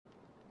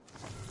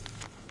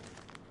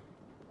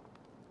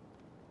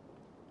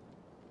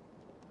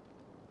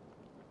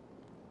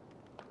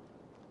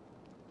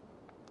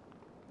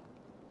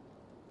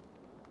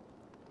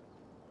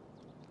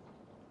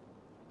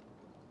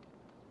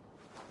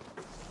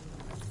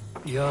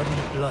The ardent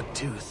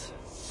Bloodtooth.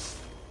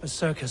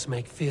 Berserkers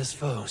make fierce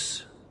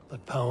foes,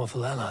 but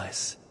powerful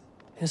allies.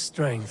 His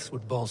strength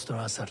would bolster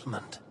our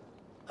settlement.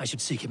 I should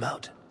seek him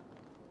out.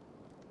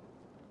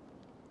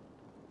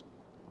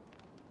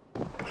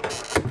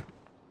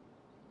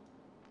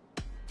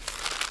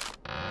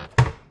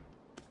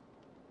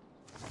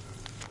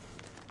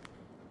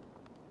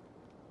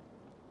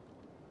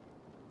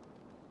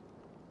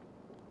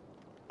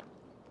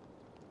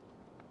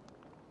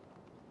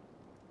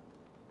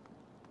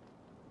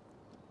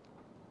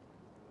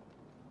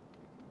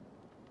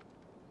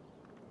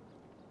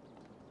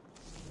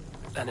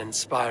 An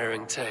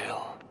inspiring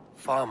tale.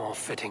 Far more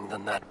fitting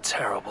than that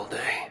terrible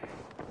day.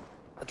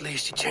 At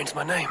least you changed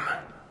my name.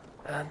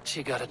 And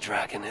she got a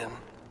dragon in.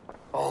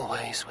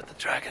 Always with the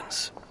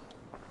dragons.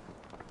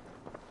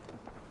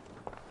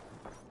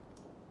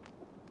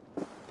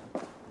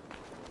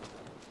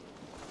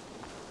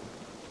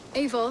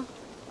 Eivor,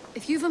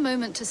 if you've a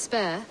moment to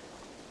spare...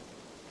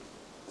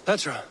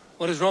 Petra,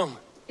 what is wrong?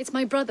 It's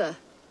my brother.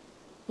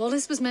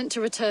 Wallace was meant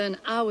to return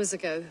hours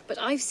ago, but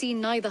I've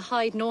seen neither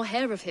hide nor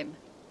hair of him.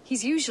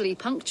 He's usually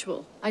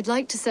punctual. I'd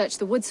like to search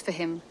the woods for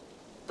him,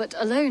 but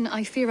alone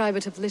I fear I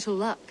would have little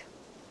luck.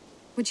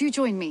 Would you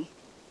join me?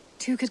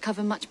 Two could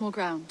cover much more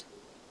ground.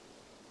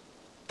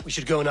 We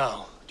should go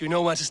now. Do you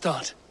know where to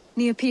start?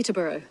 Near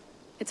Peterborough.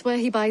 It's where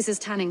he buys his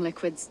tanning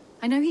liquids.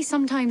 I know he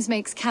sometimes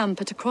makes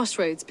camp at a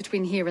crossroads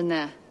between here and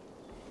there.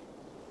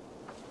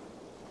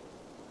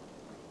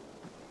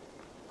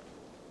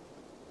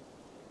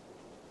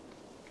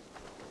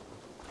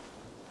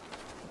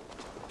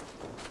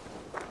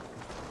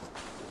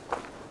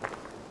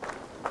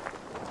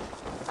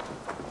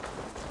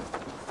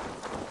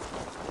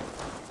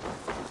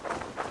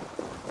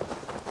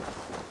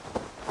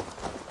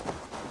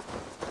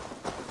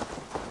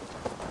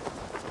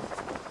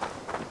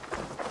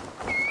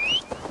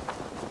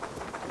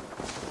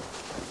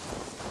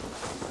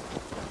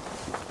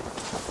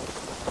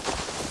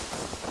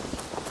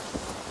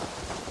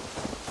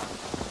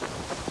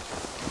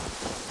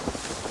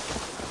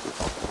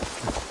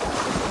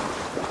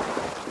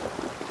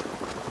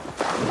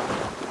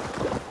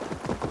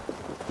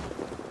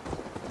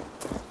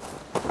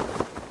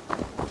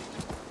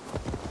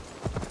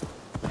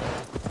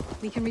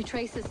 We can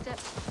retrace his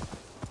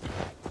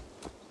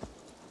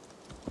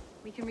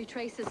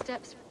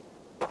steps.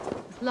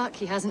 With luck,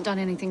 he hasn't done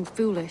anything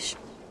foolish.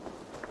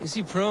 Is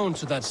he prone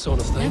to that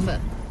sort of thing?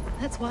 Never.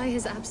 That's why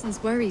his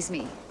absence worries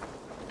me.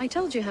 I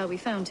told you how we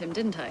found him,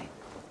 didn't I?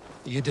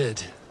 You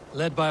did.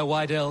 Led by a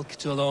white elk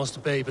to a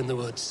lost babe in the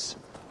woods.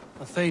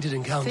 A fated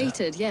encounter.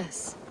 Fated,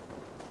 yes.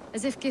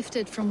 As if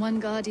gifted from one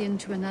guardian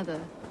to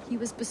another, he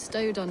was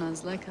bestowed on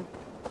us like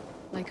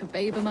a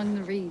babe among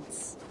the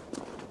reeds.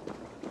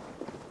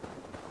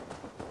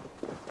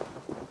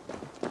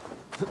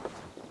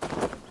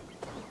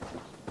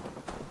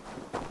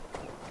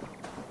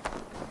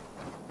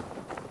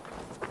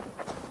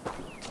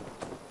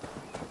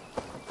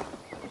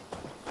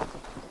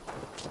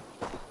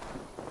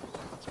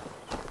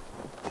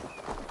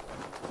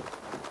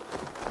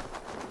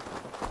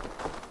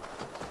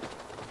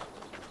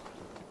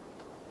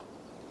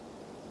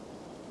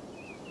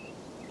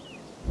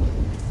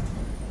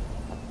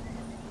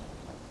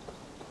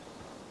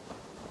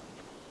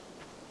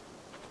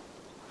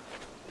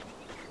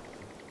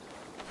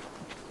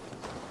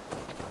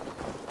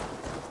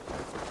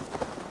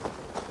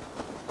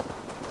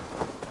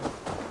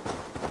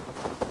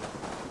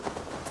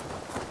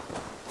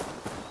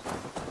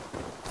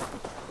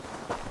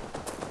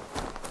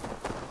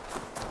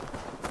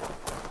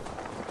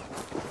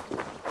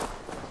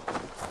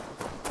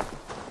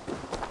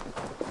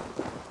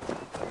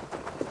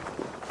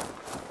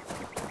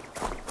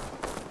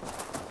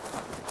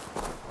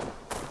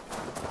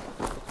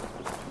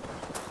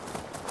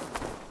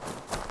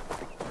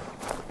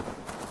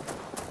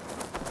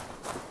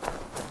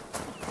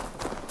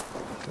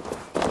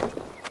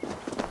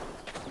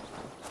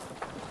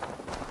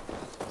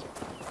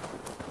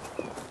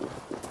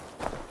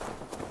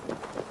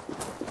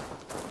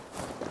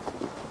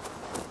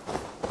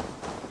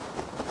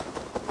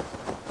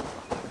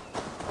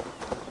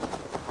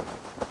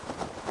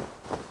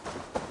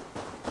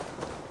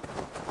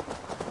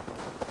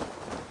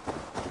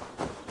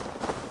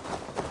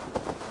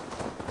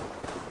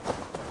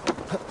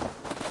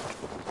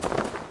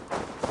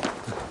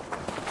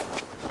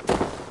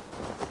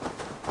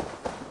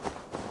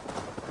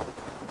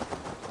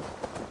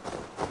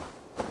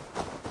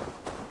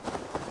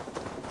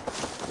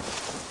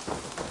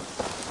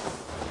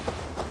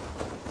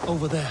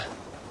 Over there.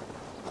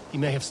 He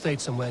may have stayed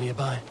somewhere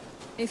nearby.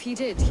 If he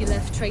did, he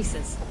left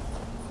traces.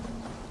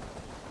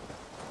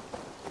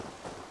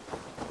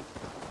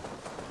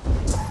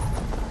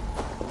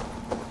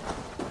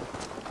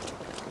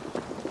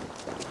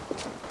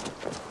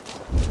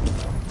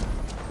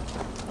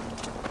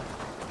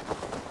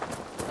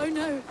 Oh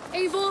no!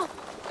 Eivor!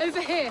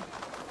 Over here!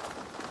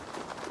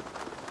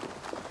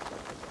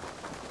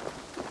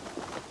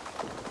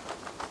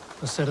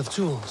 A set of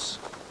tools.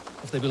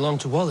 If they belong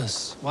to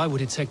Wallace, why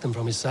would he take them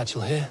from his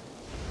satchel here?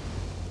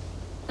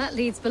 That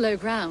leads below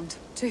ground,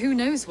 to who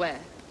knows where.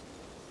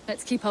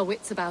 Let's keep our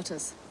wits about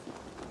us.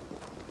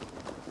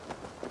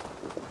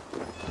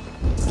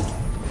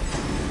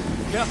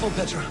 Careful,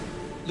 Petra.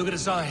 Look at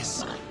his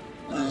eyes.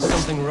 There's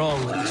something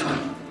wrong with this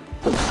one.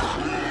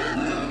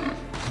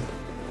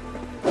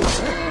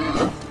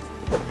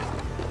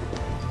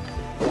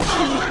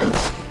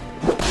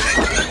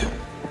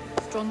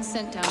 Strong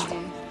scent down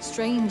here.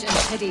 Strange and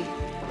heady.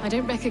 I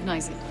don't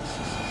recognize it.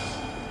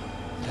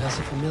 It has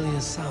a familiar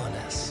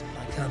sourness.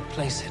 I can't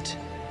place it.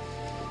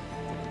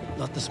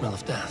 Not the smell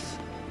of death.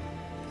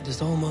 It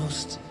is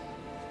almost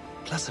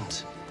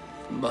pleasant.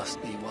 Must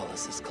be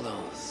Wallace's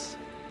clothes.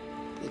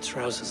 The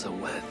trousers are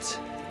wet.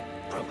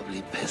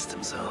 Probably pissed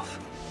himself.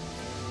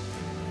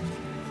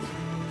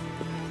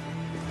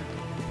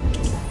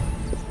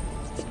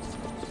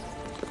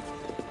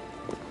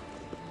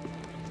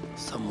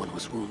 Someone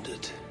was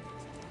wounded.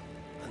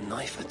 A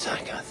knife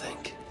attack, I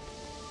think.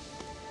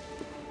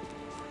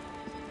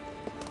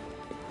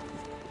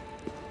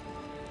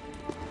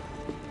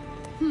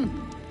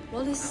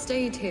 Wallace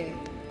stayed here.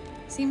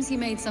 Seems he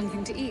made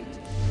something to eat.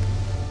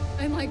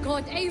 Oh my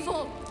god,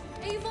 Eivor!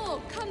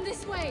 Eivor, come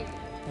this way!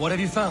 What have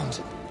you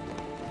found?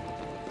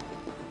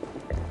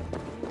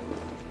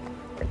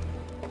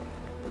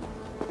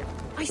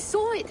 I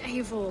saw it,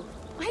 Eivor!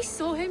 I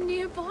saw him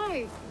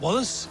nearby!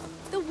 Wallace?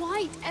 The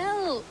White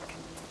Elk!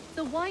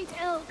 The White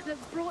Elk that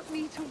brought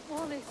me to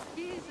Wallace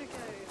years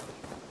ago.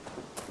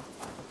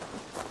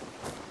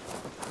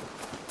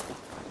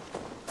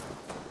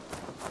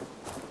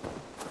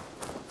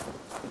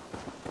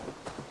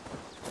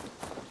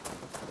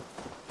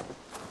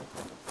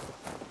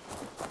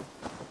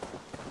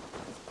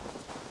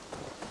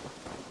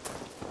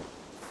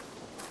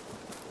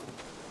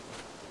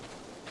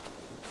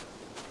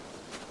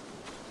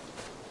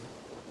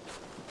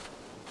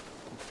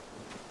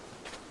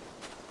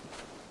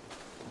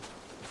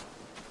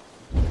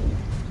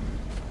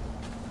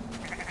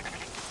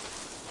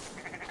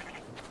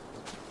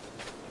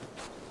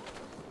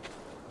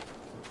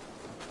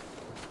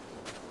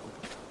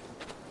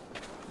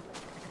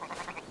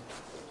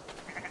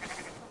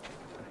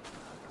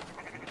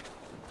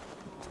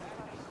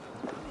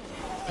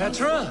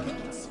 Petra?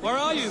 Where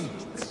are you?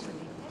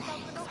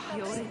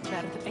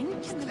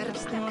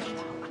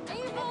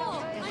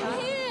 Eivor! I'm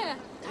here!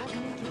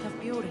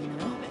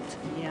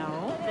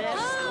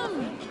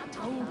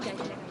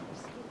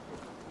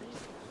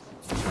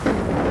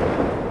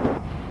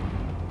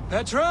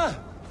 Petra?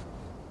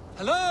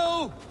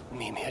 Hello?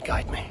 Mimir,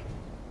 guide me.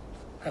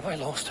 Have I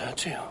lost her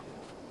too?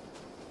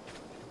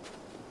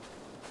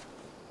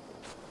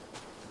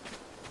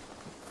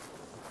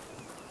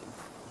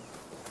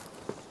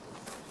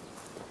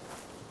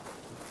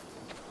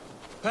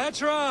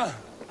 Petra!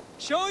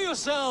 Show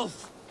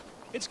yourself!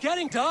 It's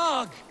getting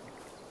dark!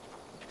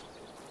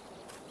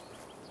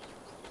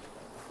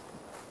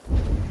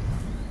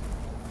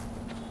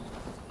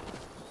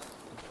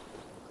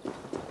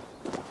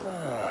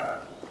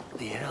 Ah,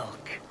 the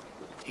elk.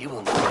 He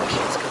will know where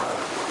she's gone.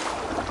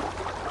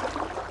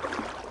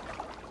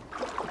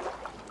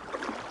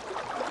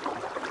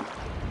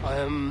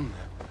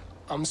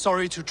 I'm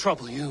sorry to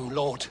trouble you,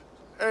 Lord.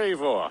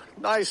 Eivor,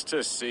 nice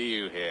to see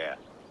you here.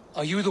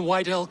 Are you the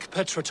white elk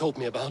Petra told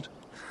me about?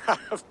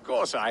 Of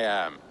course I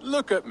am.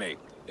 Look at me.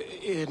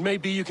 It may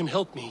be you can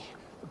help me.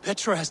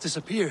 Petra has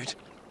disappeared.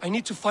 I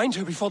need to find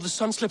her before the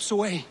sun slips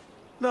away.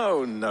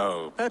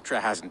 No. Petra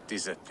hasn't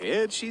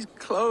disappeared. She's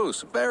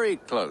close, very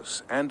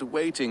close, and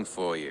waiting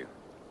for you.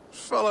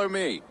 Follow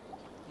me.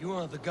 You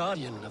are the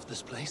guardian of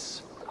this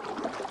place.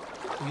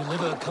 You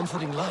live a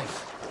comforting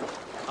life.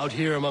 Out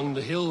here among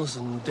the hills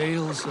and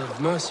dales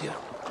of Mercia.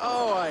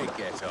 Oh, I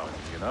get on,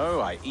 you know.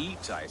 I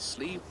eat, I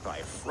sleep, I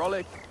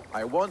frolic.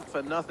 I want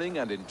for nothing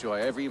and enjoy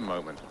every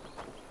moment.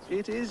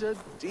 It is a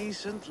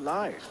decent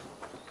life.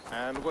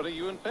 And what are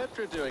you and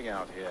Petra doing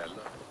out here?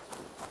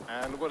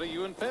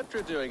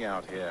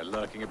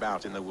 Lurking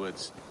about in the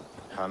woods?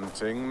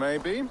 Hunting,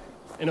 maybe?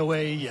 In a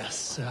way,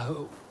 yes.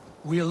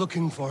 We are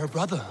looking for her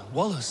brother,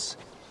 Wallace.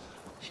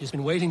 She's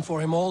been waiting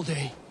for him all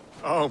day.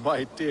 Oh,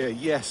 my dear,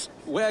 yes.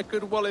 Where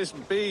could Wallace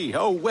be?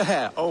 Oh,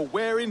 where? Oh,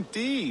 where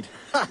indeed?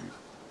 Ha!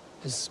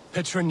 Is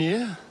Petra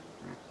near?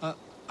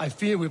 I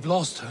fear we've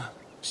lost her.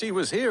 She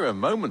was here a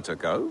moment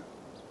ago.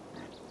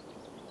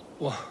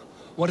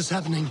 What is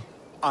happening?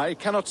 I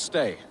cannot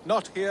stay.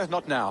 Not here,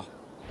 not now.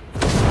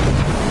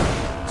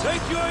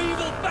 Take your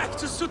evil back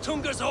to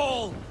Sutunga's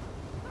hall!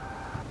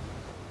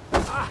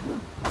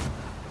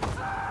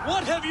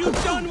 What have you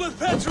done with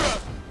Petra?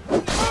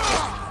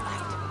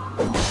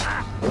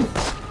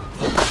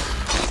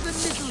 The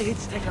little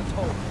hits take a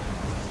toll.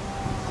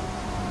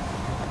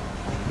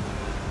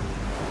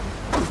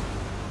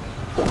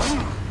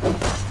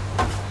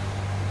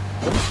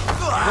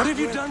 What have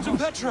you done to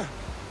Petra?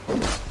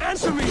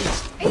 Answer me!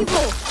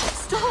 Eivor!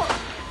 Stop!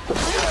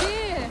 I'm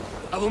here!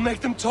 I will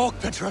make them talk,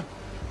 Petra.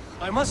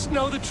 I must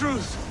know the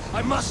truth.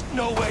 I must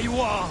know where you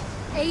are.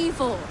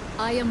 Eivor,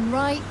 I am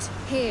right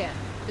here.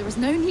 There is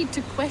no need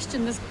to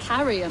question this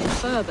carrion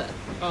further.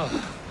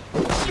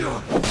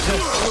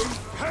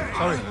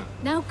 Sorry.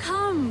 Now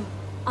come.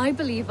 I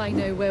believe I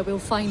know where we'll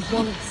find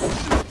Wallace.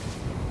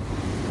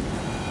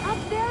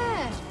 Up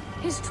there!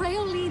 His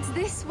trail leads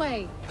this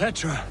way.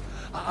 Petra,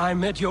 I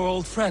met your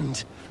old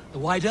friend, the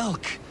White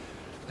Elk.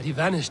 But he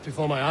vanished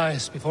before my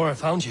eyes, before I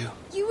found you.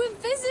 You were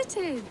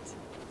visited.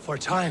 For a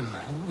time,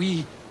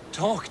 we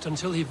talked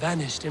until he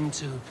vanished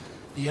into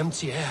the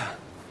empty air.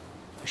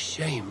 A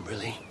shame,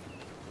 really.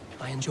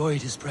 I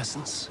enjoyed his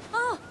presence.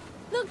 Ah,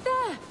 look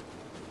there.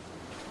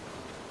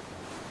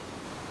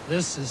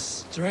 This is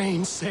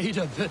strange,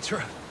 Seda,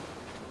 Petra.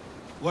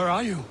 Where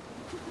are you?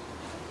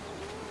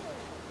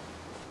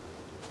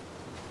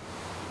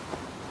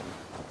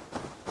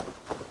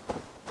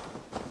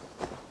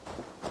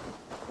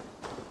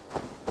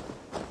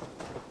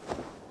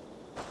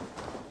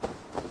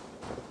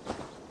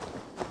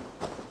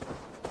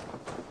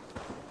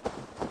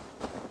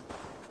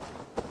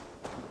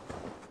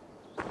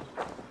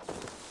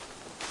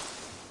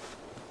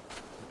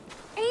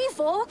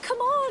 Eivor, come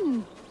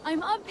on!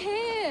 I'm up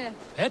here.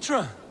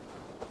 Petra!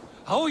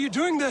 How are you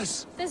doing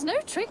this? There's no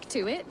trick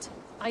to it.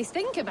 I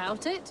think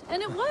about it,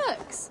 and it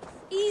works.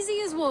 Easy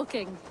as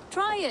walking.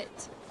 Try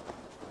it.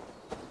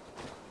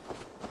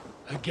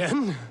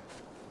 Again?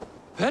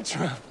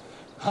 Petra,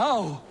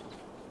 how?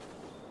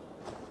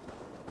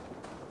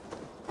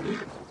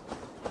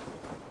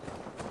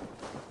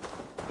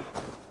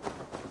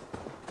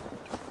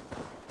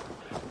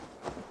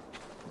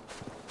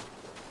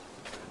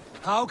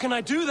 How can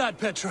I do that,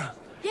 Petra?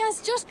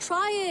 Yes, just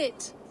try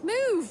it.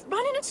 Move!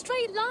 Run in a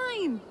straight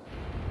line!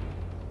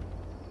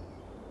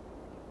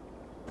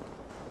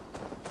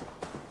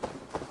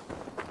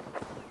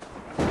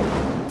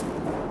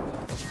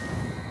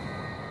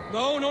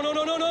 No, no, no,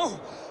 no, no, no!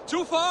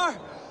 Too far!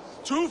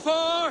 Too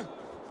far!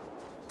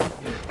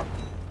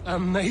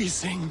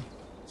 Amazing.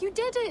 You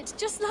did it,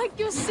 just like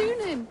your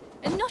Sunan.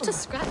 And not a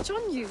scratch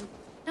on you.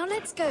 Now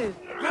let's go.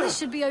 Wallace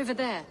should be over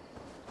there.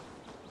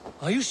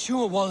 Are you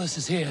sure Wallace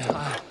is here?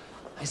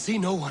 I see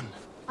no one.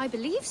 I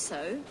believe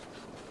so.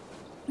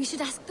 We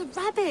should ask the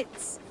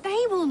rabbits.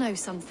 They will know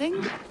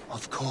something.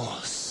 Of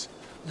course.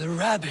 The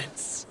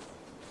rabbits.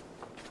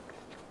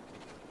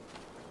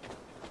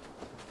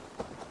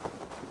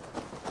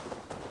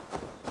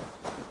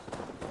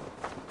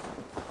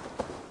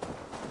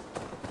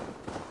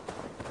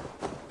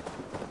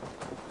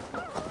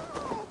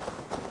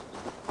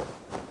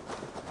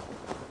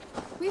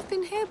 We've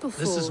been here before.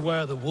 This is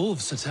where the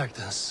wolves attacked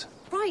us.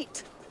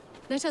 Right.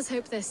 Let us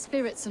hope their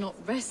spirits are not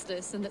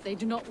restless and that they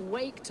do not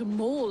wake to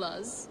maul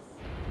us.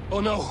 Oh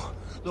no!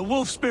 The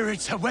wolf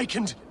spirits have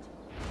wakened!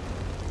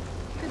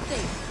 Good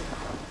day.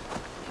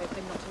 Hope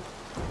I'm not...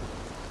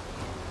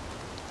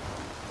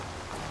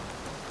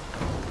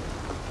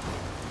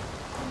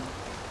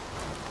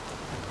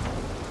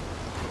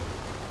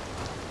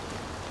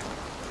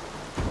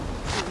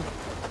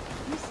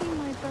 You see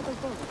my brother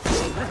Wallace?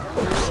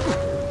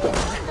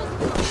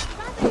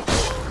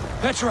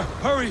 Petra,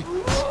 hurry!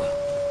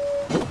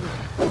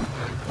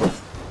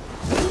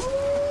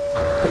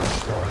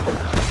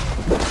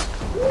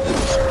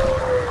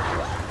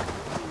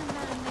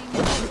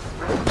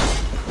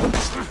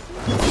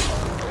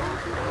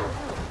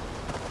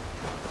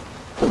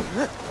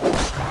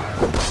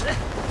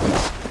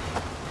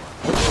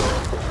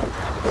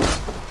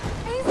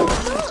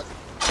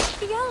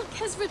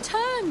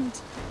 Returned!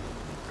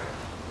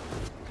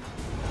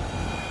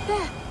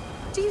 There!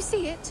 Do you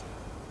see it?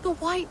 The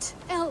white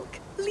elk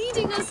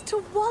leading us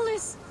to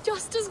Wallace,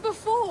 just as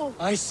before!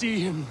 I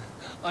see him.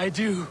 I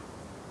do.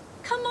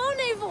 Come on,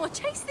 Eivor!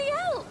 Chase the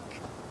elk!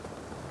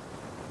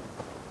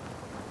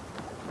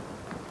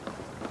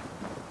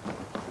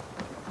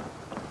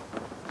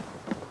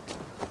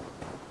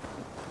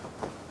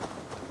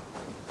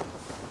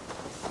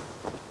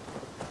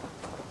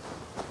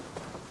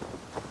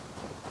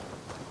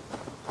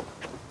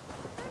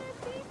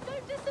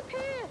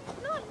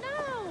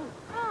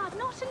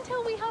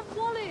 Until we have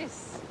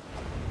Wallace.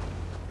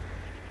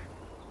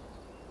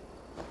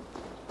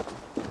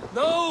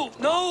 No!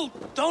 No!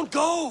 Don't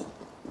go!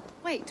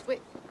 Wait,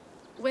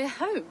 we're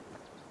home.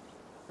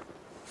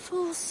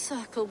 Full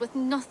circle with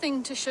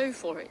nothing to show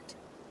for it.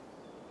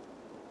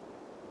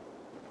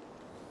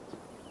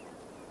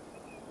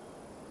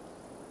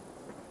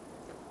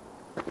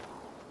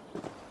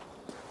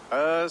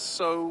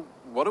 So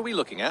what are we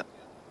looking at?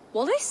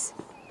 Wallace?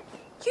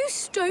 You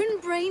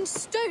stone-brained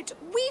stoat!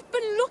 We've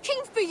been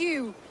looking for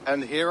you!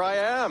 And here I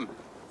am,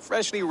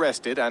 freshly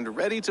rested and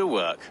ready to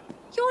work.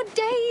 You're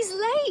days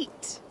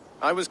late!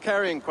 I was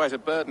carrying quite a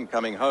burden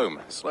coming home.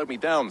 Slowed me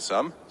down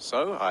some,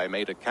 so I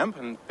made a camp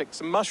and picked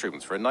some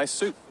mushrooms for a nice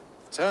soup.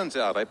 Turns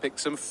out I picked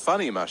some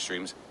funny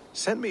mushrooms.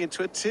 Sent me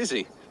into a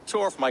tizzy.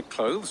 Tore off my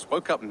clothes,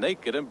 woke up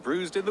naked and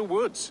bruised in the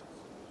woods.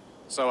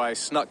 So I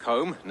snuck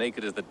home,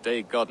 naked as the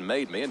day God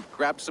made me, and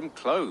grabbed some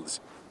clothes.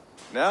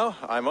 Now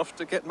I'm off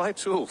to get my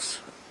tools.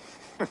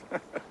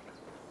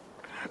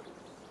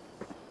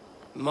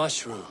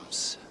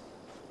 Mushrooms.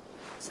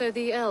 So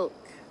the elk,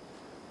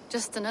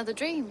 just another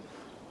dream?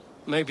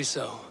 Maybe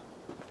so.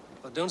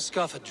 But don't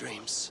scoff at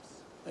dreams.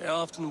 They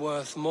are often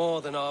worth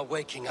more than our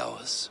waking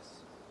hours.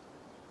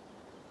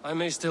 I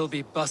may still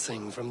be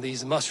bussing from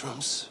these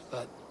mushrooms,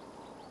 but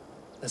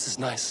this is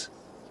nice.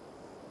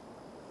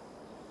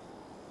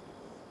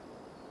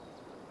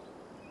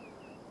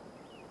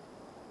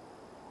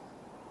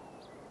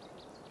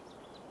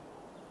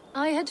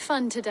 I had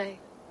fun today.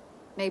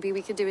 Maybe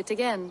we could do it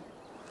again,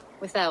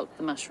 without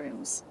the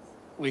mushrooms.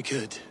 We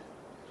could.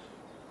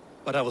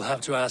 But I will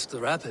have to ask the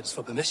Rapids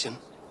for permission.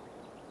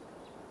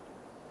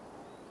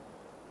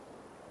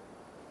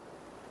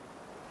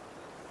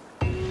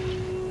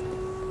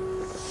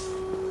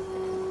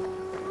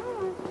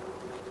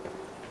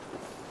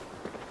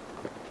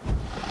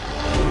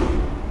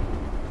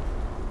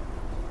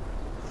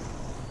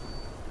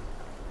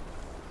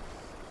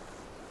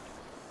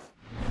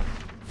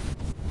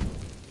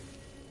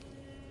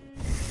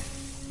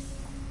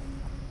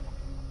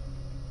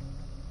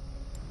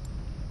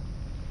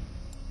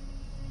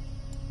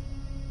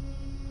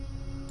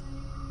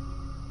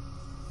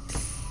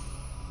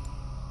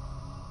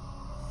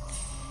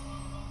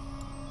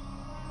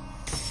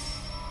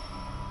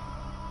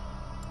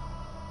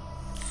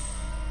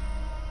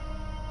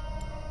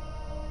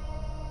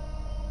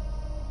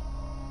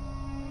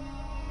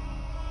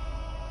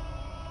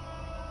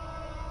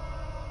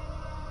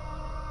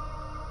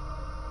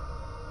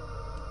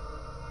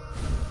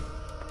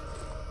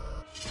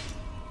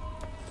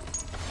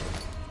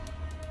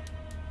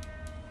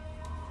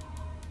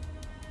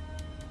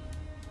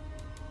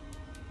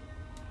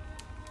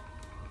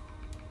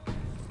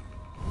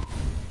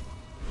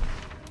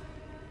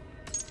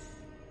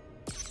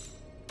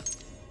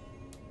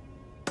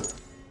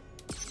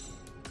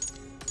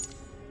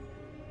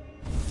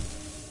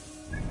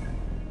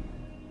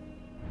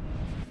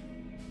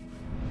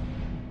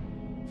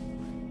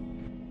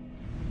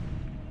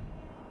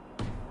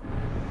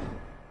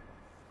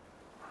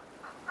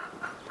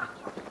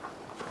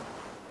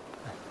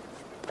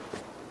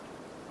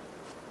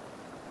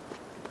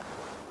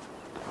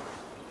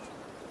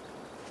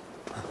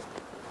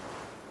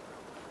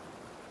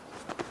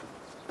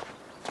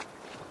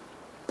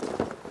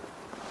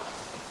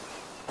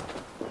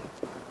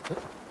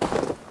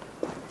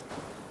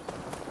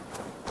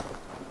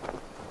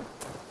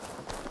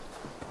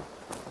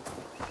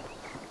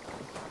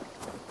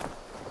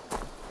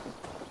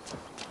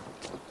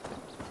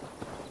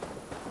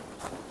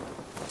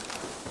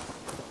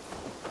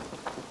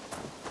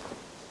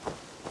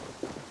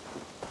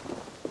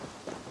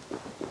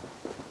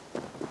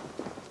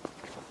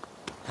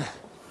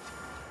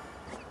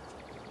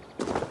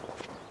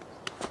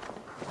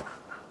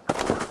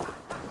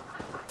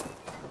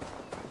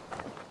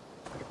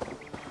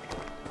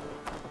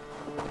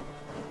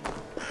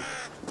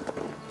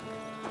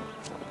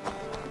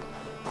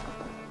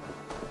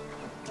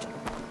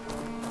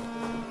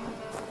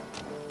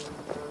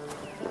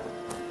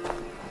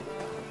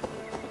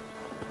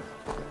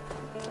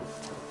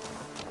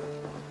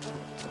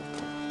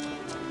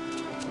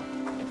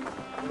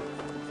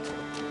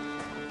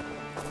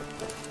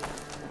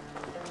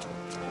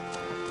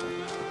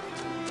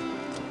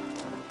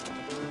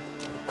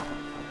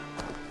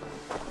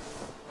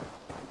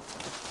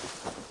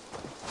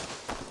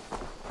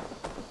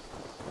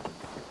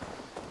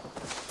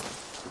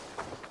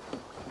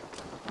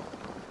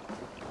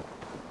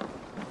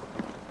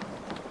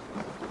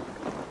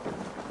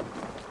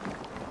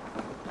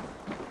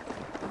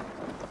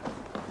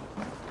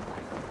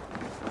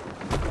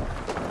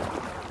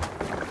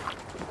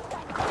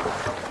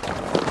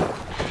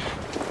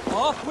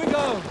 Off we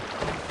go!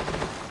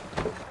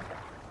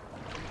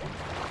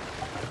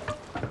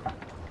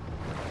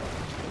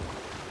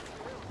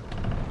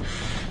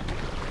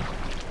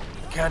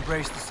 Can't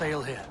raise the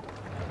sail here.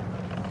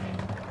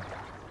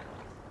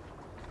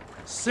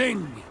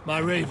 Sing, my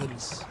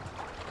ravens!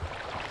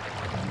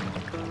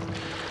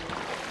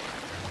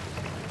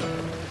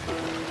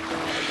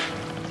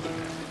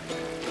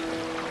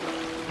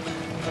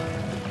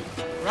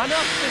 Run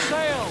up the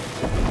sail!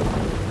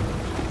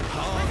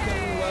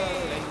 Hearken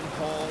well in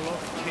Hall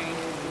of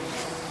Kings.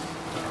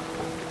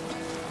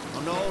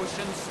 On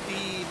ocean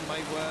steed my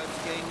words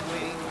gain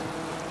wing.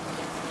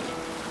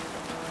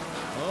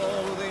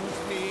 Odin's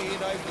mead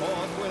I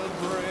forth will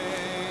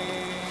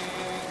bring.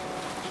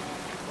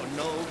 For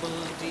noble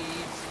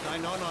deeds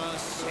thine honor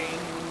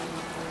sing.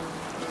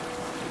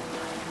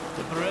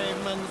 The brave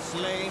man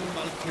slain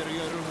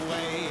Valkyrier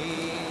way.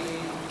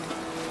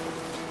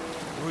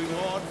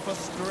 Reward for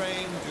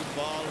strain to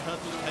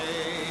Valhalla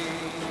pay.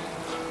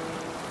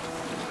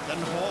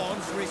 Then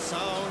horns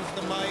resound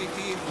the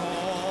mighty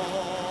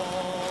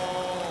hall.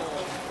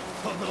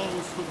 For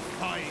those who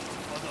fight,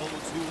 for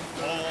those who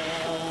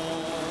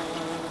fall.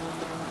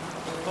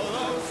 For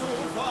those who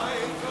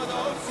fight, for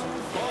those who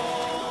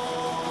fall.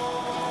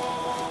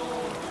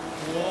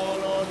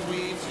 Warlord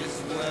weaves his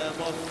web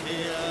of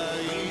fear.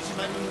 Each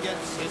man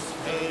gets his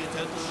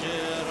fated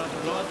share of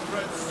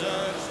blood-red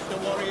surge, the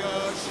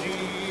warrior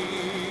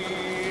shield.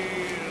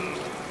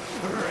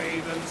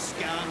 Ravens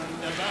scan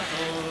the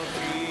battlefield.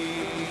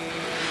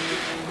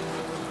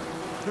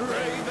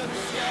 Ravens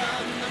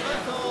scan the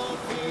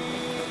battlefield.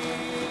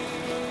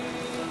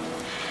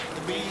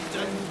 The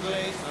beaten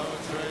blaze no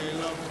trail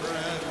of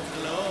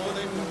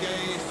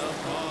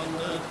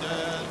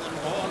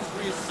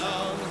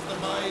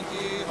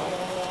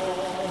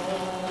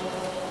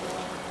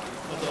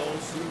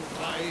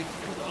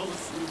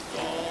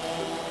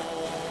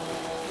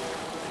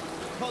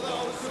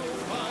those who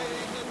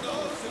fight and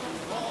those who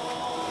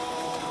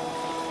fall.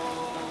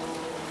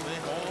 May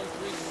halls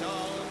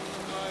resound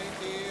the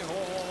mighty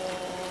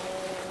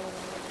hall.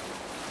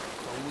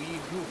 For we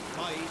who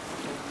fight,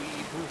 for we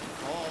who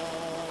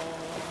fall.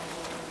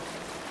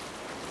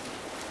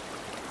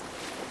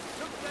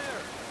 Look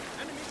there!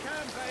 Enemy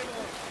camp,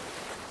 Eivor!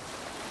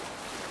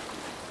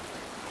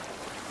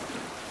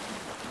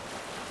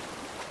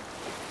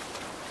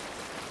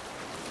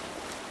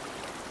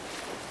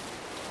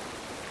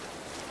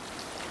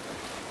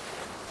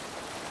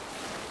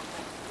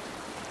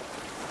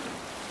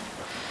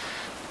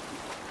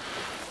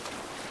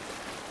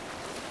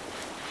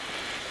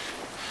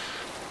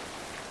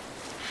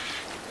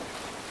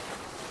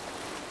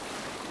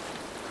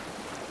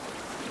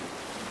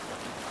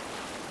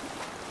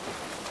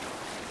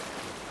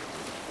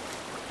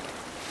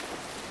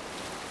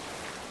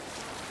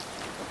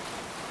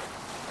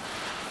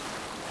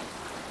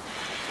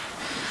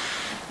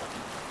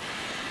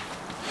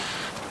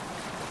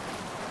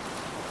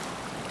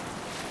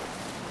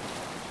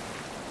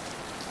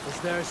 Is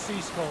there a sea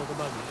scald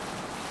among you?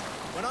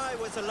 When I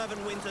was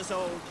 11 winters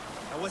old,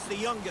 I was the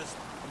youngest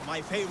of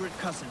my favorite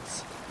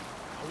cousins.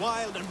 A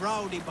wild and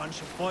rowdy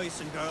bunch of boys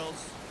and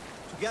girls.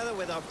 Together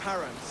with our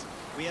parents,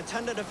 we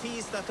attended a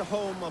feast at the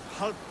home of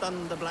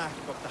Halfdan the Black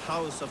of the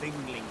House of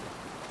Yngling.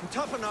 To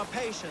toughen our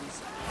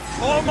patience...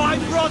 Oh, my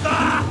brother!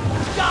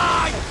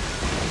 Die!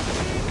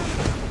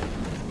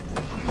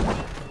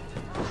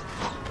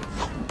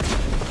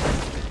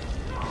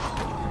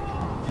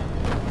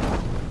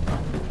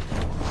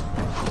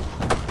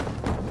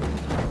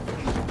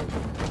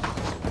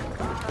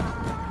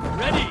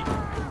 Ready!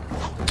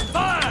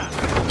 Fire!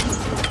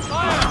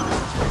 Fire!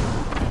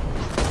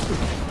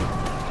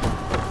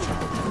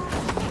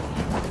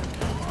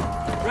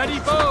 Ready,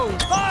 bow!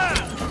 Fire!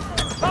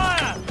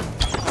 Fire!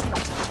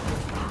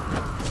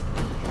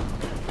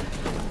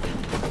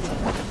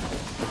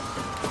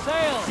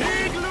 Sail!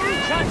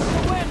 Catch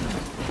the wind!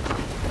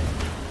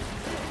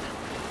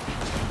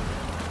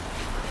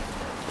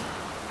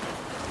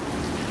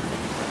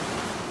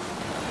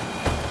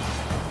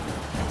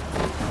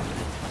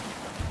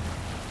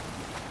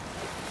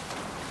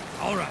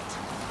 All right,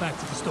 back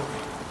to the story.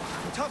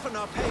 To toughen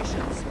our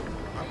patience,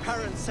 our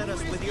parents sent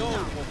us with the old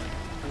woman,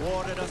 who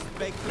ordered us to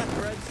bake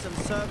flatbreads and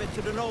serve it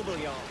to the noble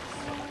jarls.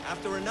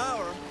 After an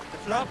hour, the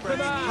flatbreads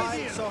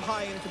piled so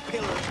high into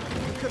pillars,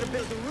 we could have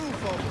built a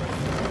roof over it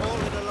and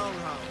called it a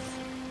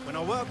longhouse. When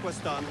our work was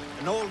done,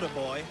 an older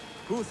boy,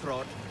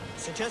 Guthrod,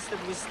 suggested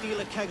we steal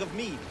a keg of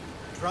mead,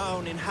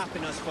 drown in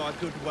happiness for our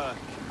good work.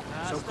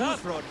 So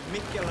Guthrod,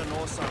 Mikkel and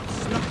Åsa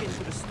snuck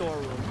into the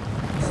storeroom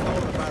and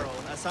stole a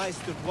barrel as I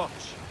stood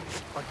watch.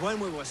 But when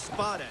we were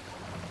spotted,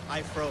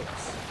 I froze.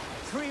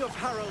 3 of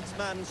Harald's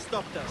men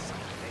stopped us.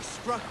 They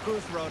struck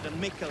Guthrod and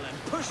Mikkel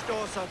and pushed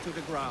Åsa to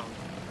the ground.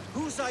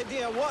 Whose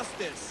idea was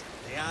this?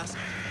 They asked.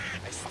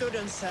 I stood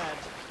and said,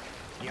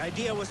 the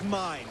idea was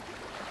mine.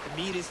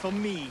 The meat is for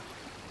me.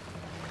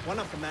 One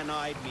of the men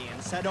eyed me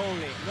and said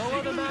only, No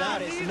other man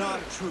that is either. not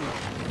true.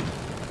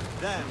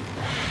 Then,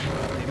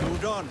 they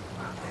moved on.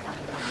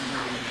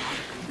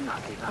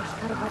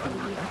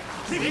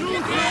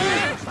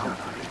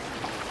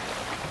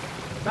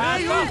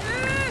 Back up!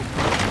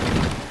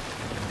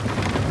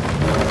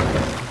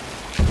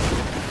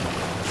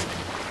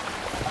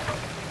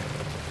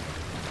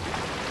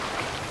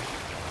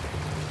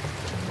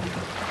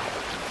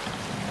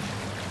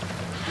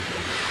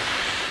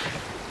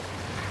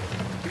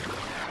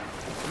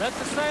 Let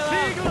the sail out!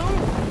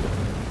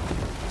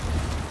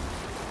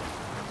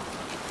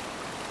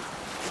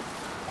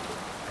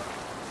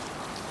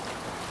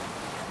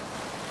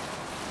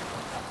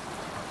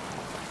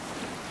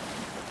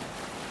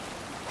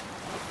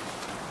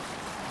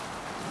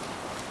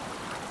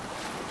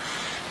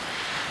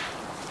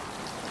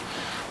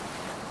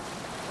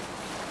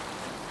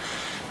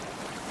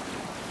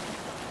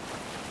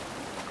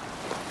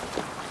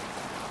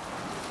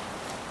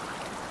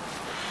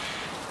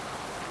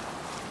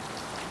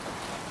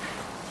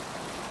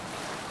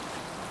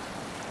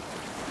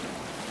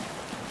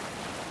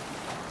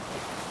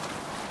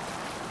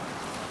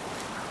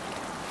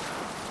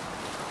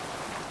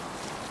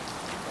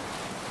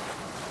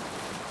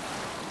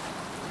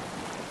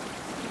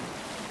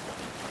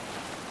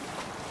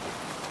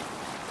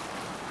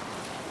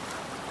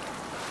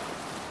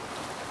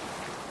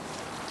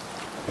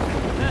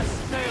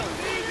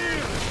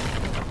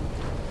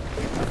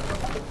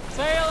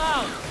 Sail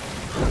out!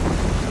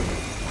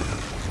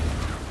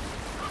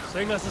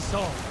 Sing us a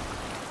song.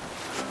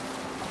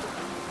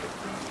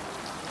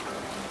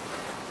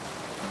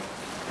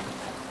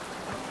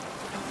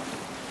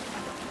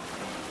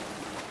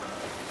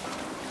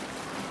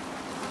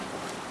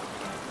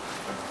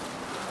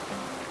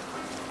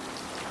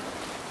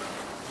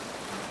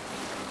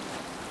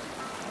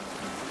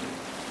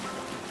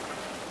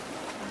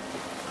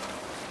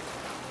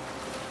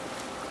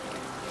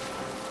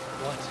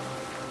 What?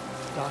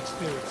 Dark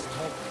spirits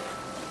talk.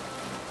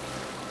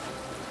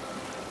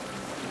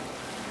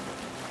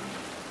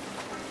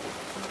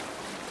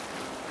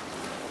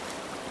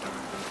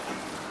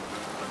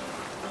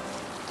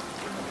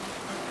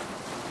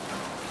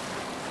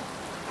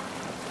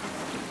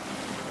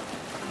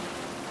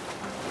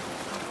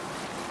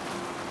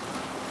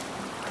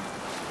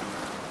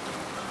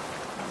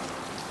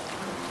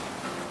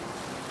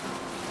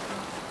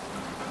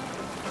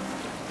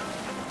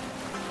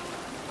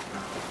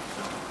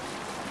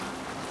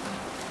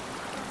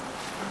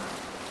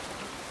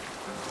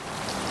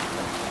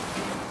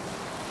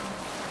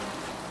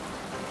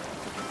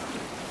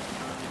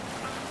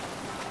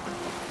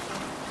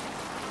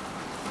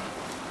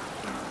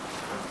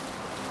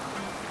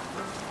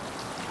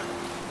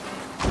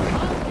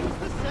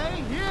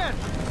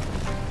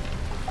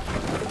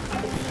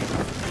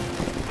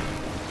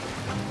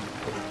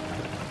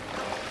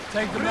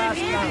 Take the mast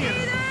down.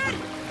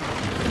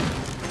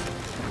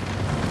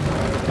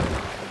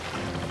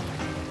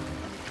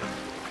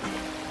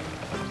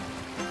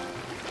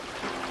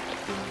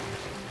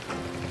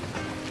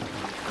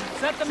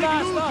 Set the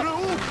mast up!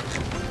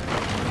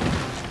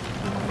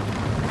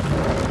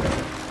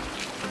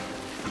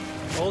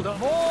 Hold up.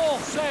 More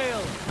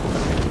sail!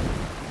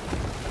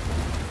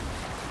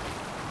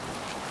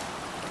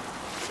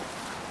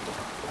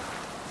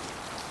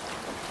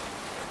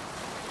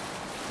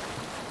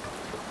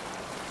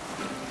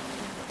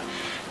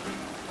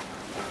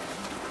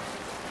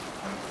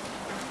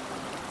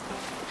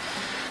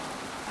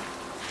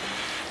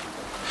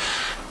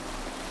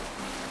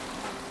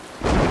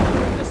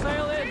 Bring the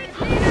sail in!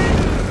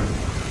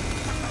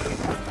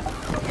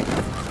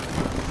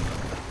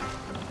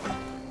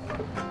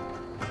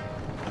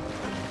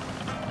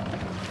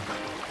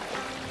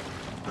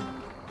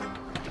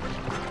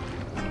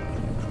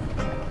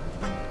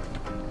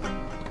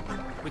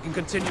 We can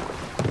continue.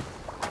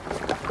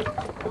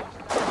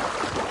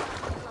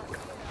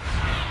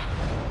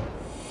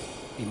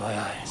 Be my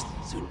eyes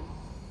soon.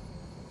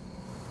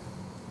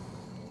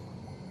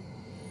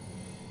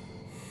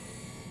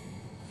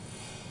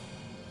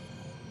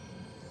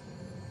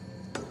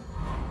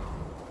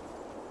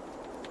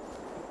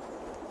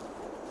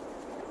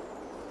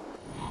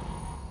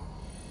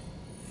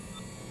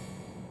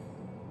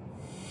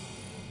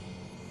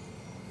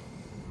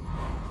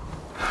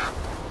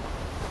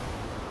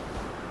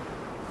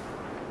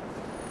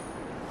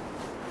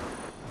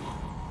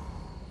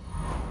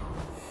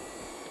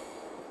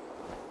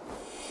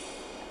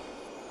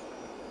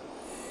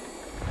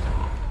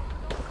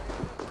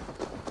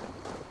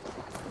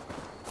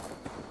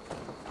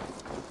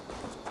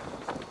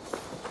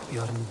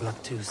 Bjorn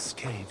Bloodtooth's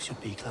cave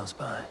should be close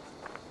by.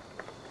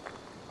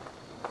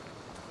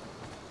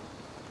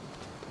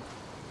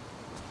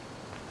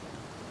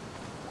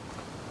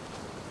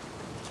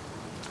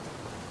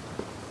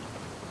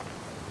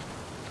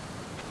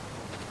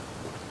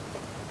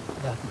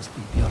 That must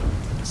be Bjorn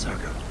the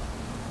Circle.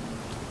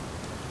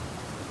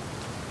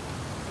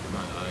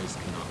 My eyes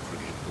cannot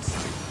forget the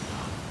sight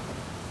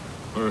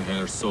now. Her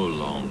hair so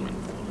long and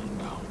falling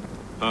down.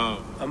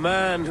 How? A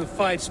man who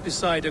fights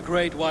beside a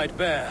great white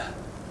bear.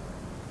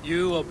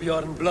 You are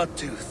Bjorn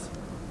Bloodtooth.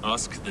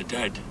 Ask the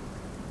dead.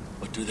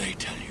 What do they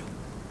tell you?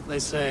 They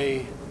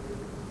say,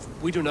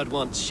 we do not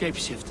want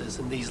shapeshifters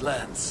in these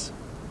lands.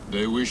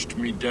 They wished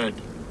me dead.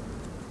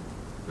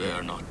 They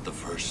are not the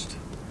first.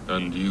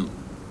 And you,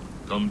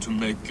 come to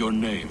make your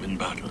name in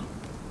battle.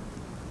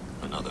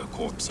 Another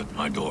corpse at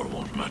my door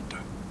won't matter.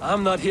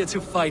 I'm not here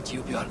to fight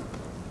you, Bjorn.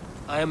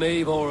 I am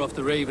Eivor of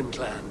the Raven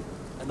clan,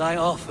 and I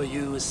offer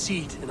you a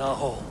seat in our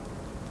hall.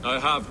 I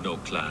have no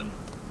clan,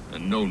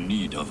 and no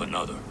need of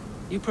another.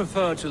 You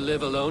prefer to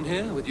live alone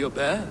here with your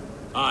bear?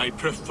 I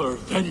prefer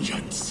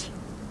vengeance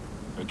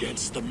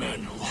against the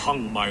men who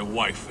hung my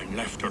wife and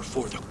left her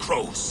for the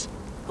crows.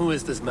 Who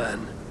is this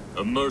man?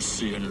 A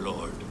Mercian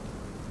lord,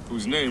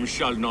 whose name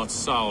shall not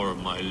sour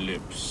my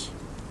lips.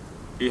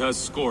 He has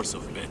scores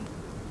of men,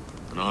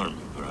 an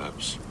army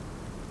perhaps,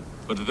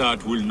 but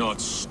that will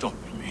not stop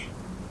me.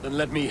 Then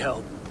let me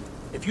help.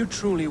 If you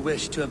truly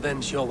wish to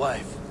avenge your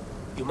wife,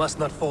 you must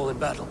not fall in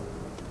battle.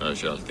 I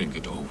shall think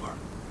it over.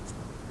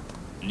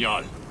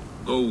 Njal,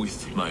 go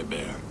with my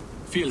bear.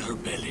 Feel her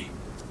belly.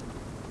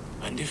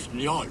 And if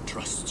Njal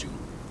trusts you,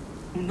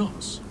 who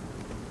knows?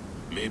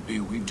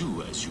 Maybe we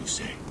do as you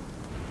say.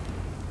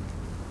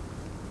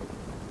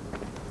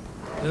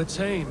 You're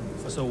tame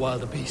for so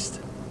wild a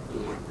beast.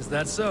 Is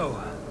that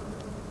so?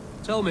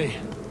 Tell me,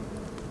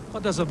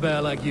 what does a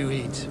bear like you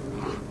eat?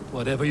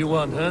 Whatever you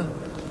want, huh?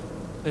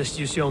 Best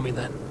you show me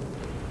then.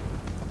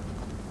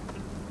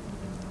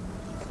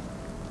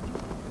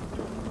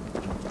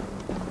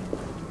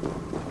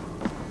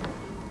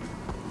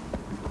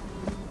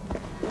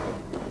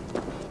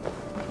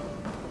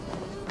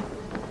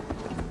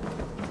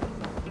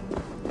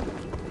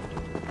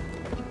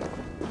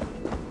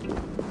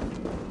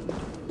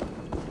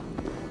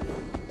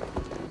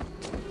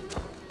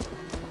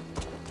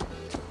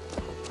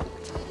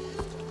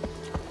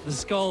 The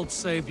Skalds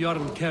say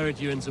Bjorn carried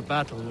you into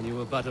battle when you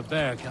were but a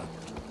bear cub.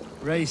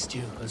 Raised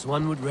you as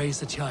one would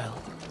raise a child.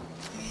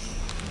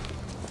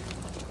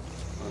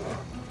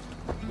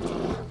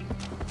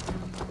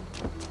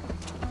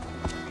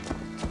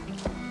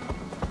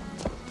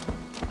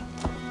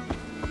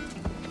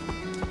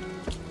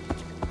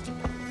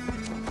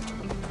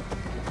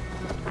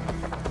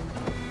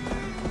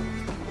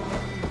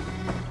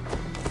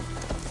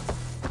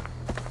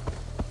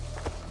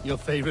 Your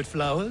favorite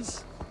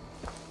flowers?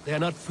 They are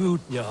not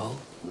food, Jarl.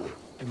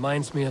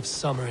 Reminds me of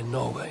summer in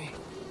Norway.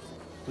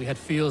 We had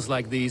fields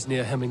like these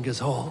near Hemminger's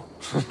Hall.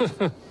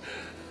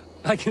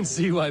 I can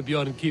see why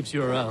Bjorn keeps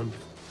you around.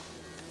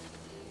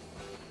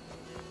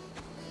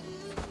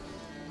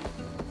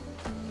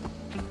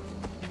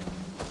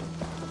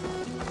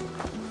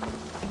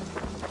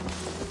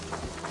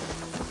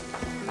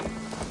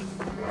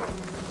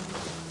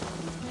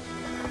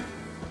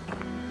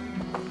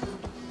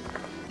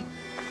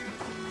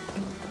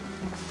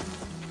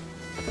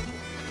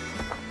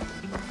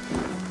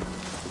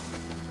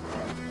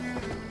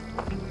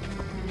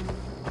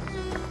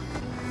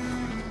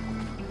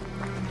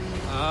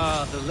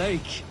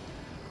 lake.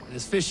 It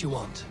is fish you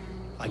want.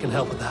 I can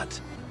help with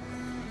that.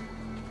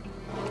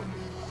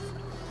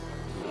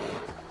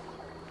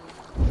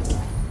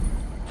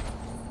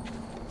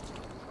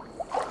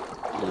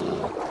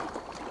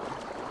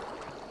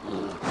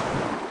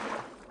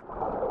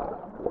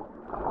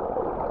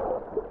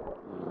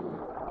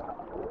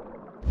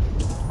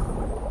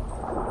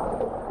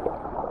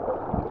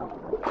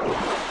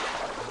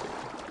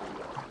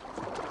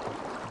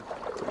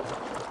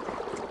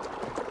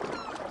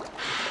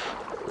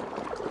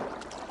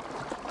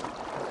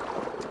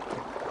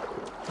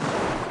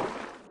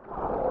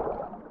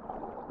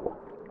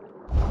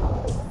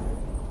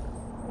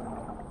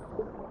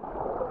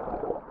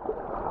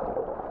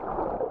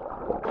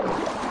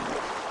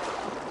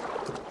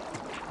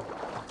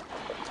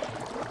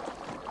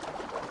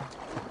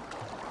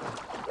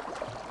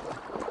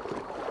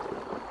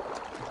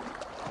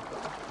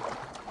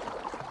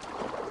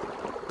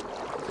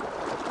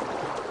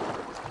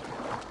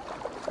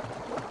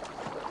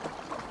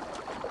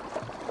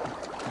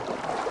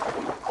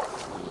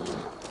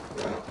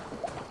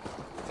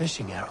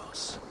 Fishing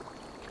arrows.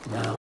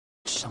 Now,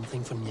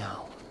 something for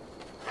Niall.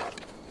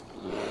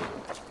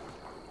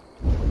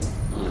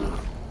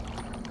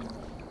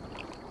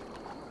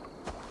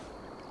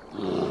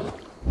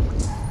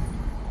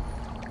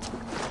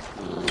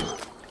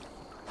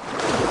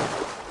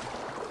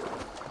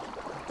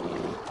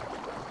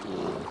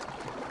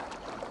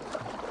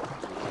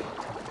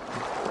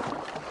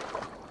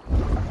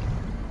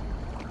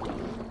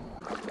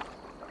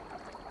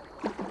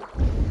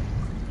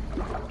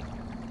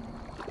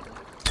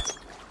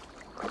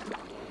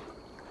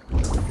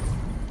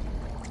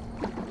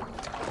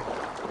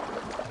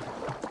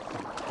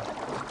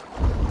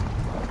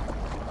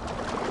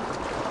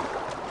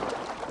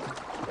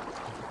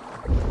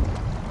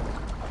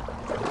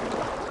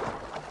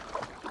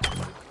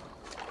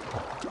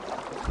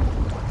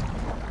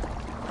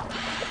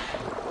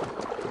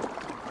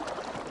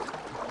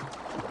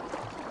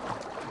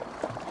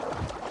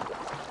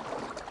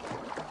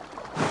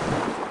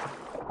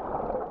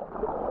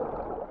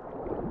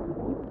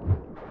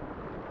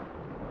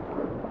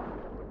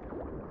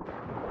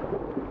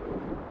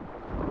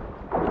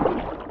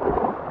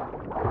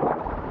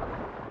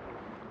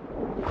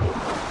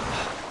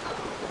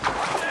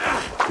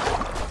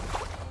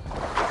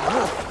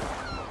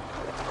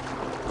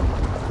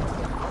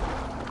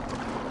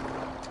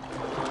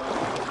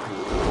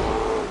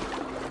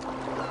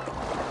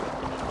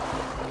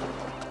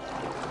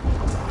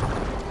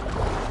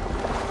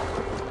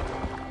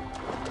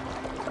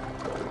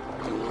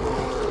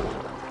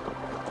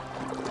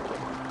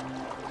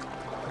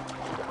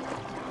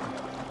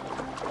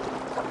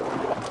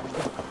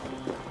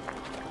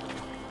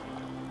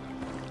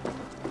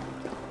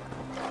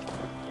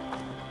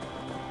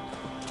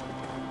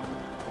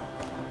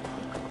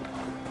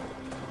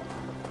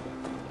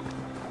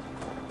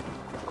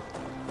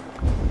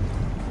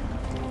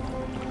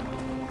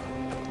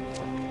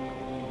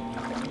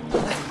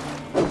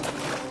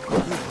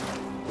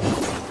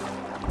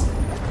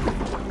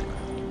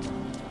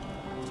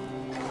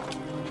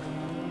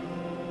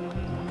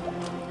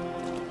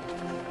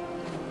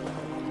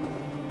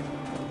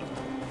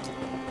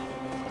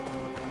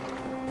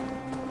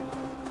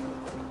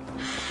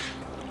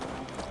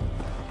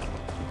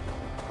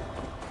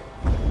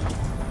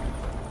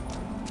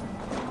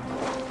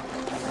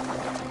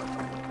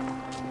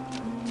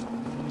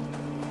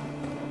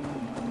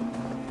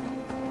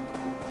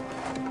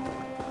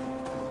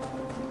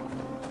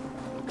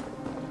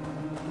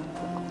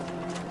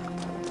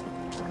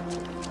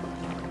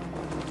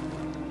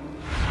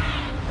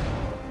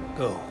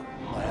 Go,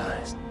 my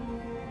eyes.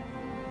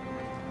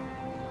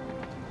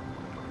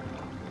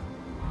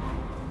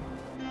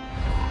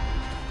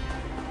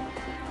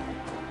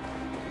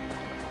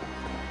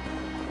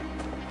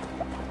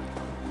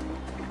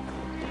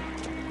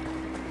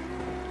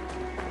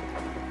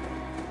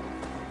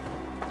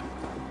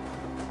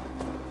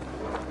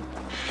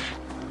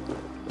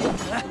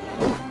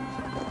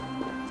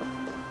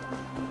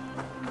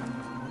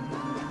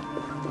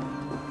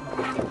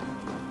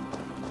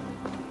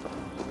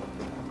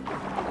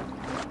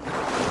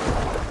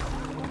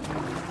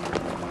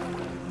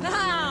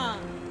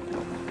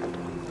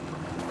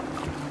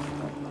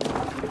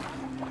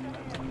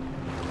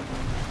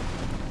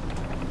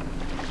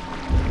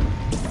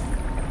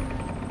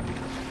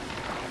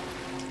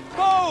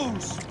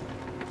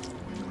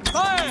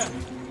 Fire!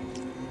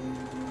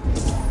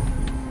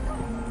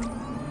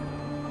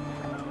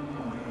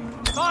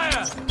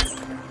 Fire!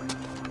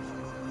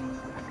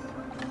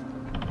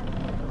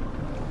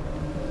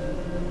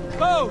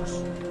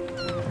 Bows!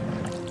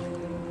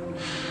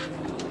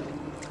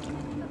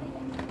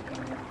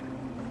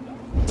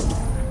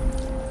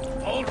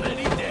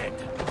 Already dead.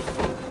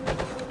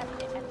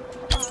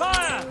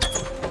 Fire!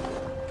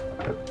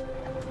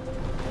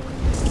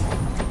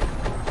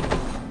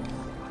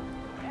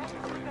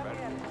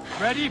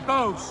 Ready,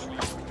 bows!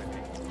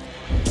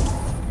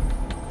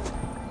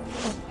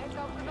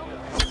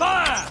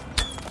 Fire!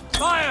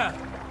 Fire!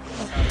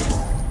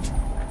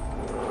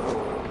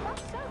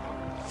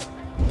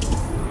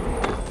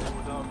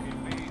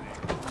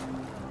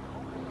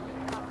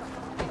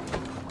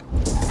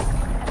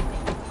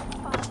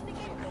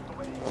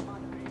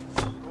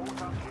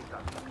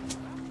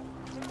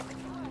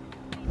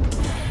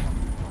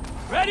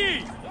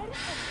 Ready!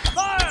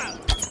 Fire!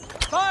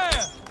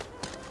 Fire!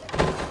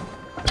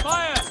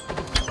 Fire!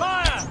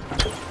 Fire!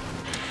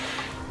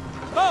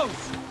 Both!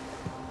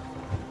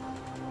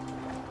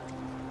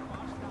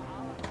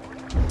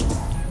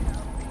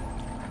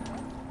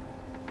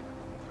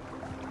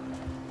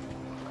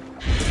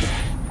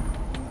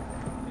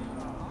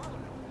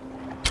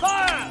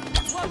 Fire!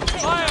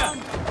 Fire!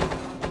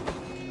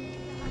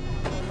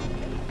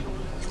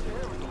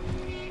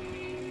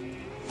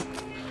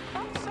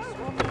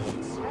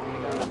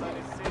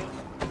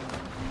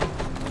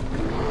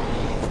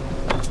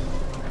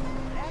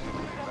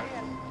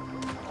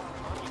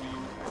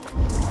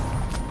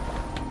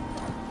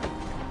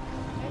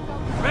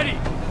 Ready!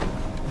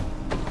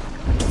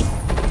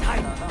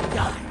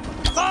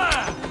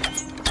 Fire!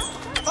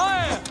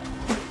 Fire!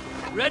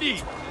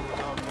 Ready!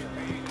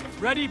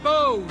 Ready,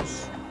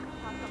 bows!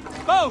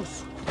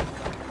 Bows!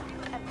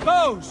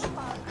 Bows!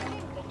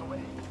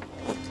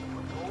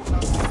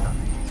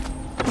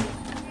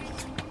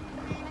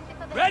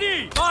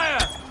 Ready! Fire!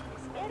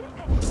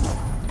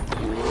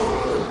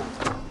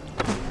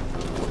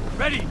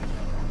 Ready!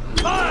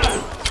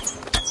 Fire!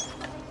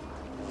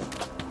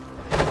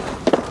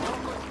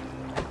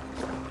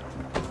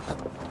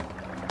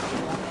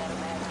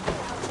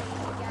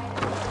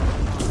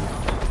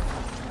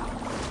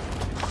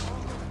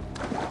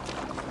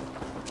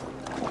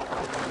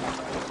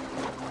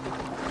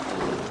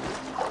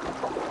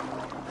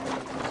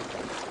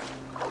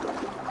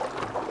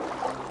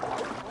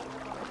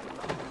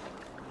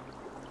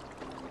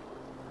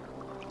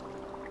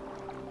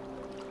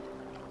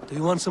 Do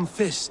you want some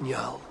fish,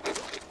 Njal?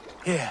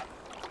 Here.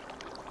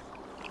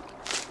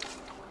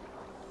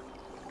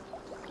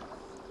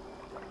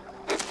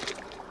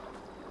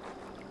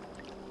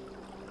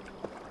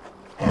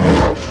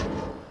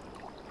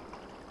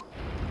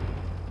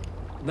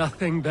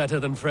 Nothing better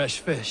than fresh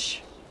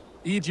fish.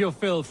 Eat your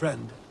fill,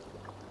 friend.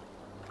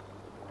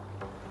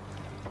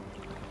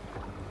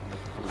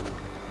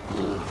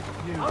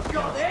 I've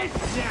got this!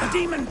 A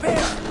demon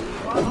bear!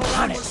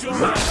 On it!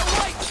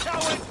 Right,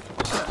 coward!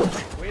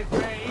 With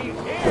me,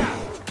 here!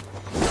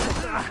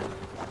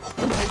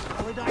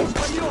 Paradise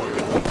for you!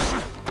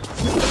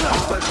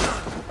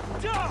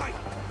 Die!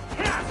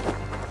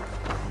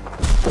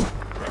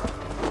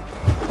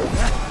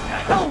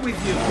 Hell with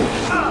you!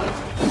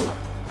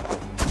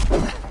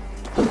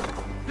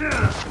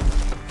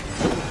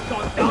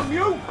 God damn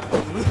you!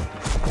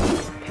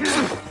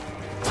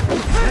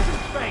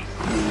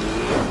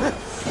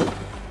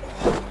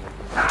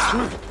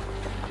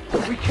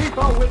 We keep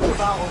our wits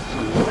about us.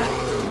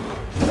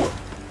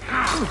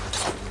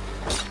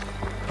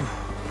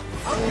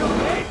 I've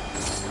got it!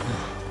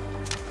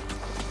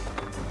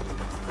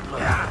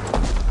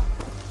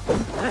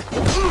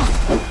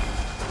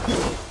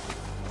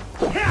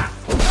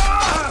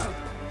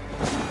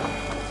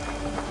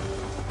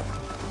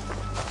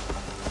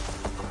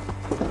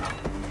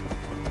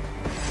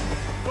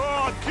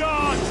 Oh,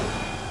 God!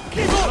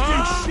 Give up,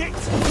 you shit!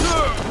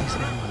 These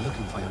men were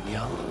looking for you,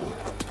 Njal.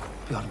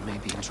 Bjorn may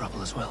be in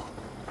trouble as well.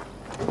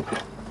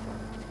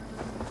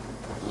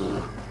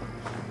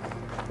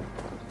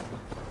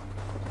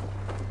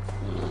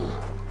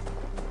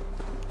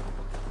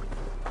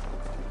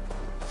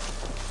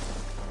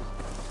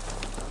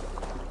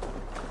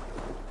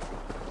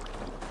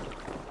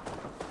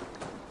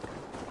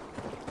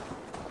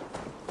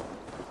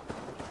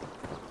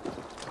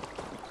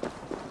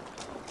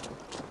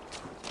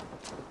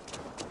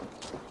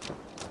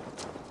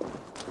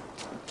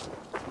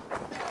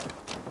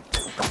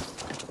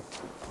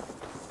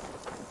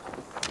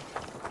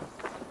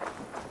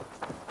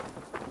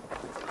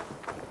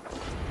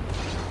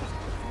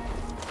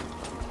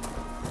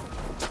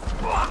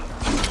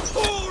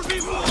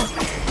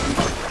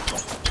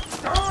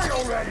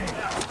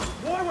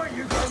 Why won't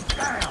you go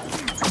down?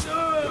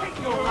 Take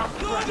your last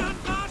breath.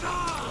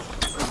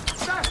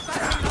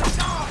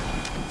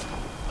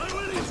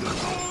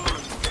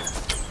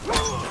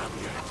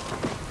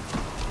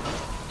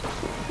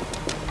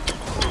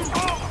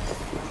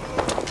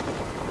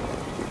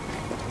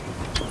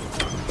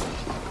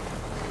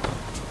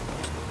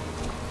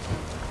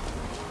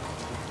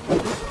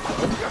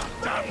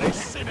 Damn this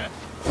sinner!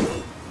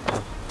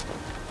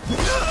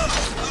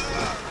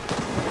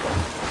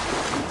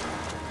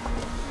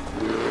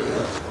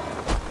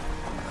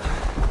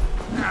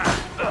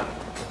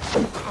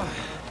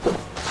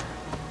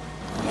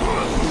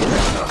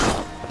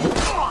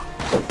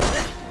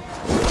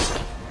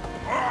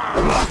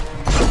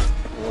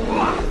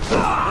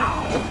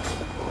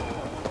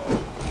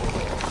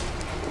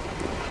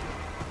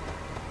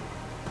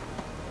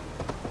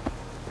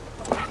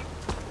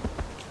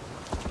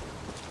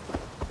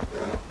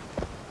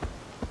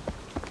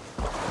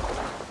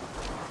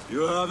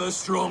 You have a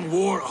strong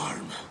war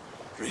arm,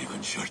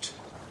 Ravenshirt.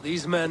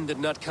 These men did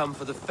not come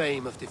for the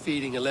fame of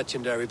defeating a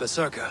legendary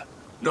berserker.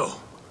 No.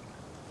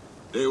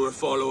 They were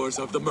followers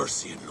of the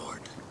Mercian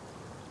Lord.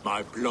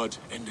 My blood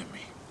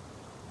enemy.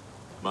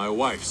 My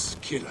wife's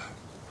killer.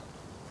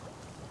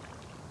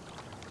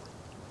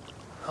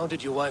 How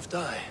did your wife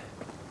die?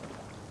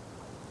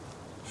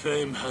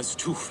 Fame has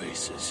two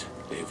faces,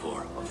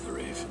 Eivor of the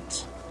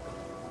Ravens.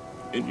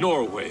 In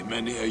Norway,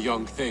 many a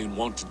young thane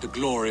wanted the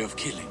glory of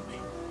killing me.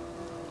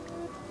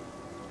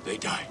 They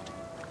died.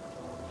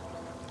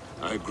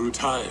 I grew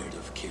tired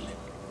of killing.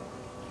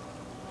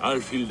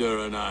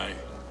 Alfhildr and I,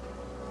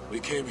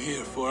 we came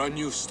here for a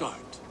new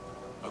start.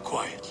 A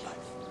quiet life.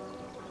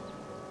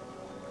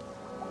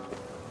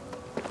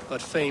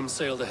 But fame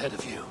sailed ahead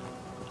of you.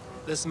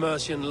 This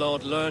Mercian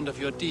lord learned of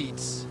your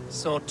deeds,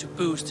 sought to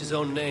boost his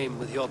own name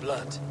with your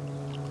blood.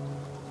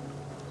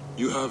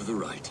 You have the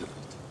right of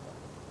it.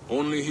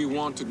 Only he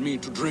wanted me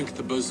to drink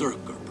the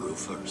Berserker brew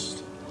first.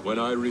 When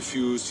I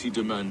refused, he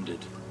demanded.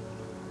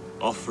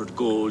 Offered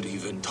gold,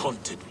 even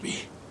taunted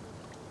me.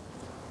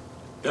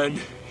 Then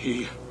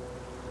he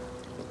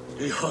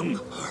hung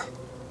her.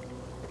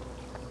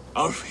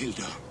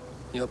 Alfhildr.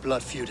 Your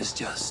blood feud is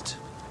just.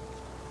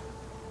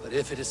 But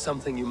if it is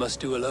something you must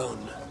do alone...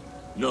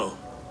 No.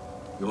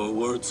 Your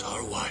words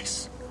are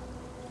wise.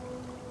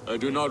 I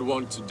do not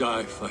want to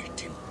die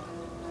fighting.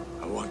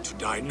 I want to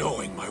die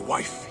knowing my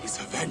wife is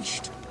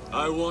avenged.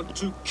 I want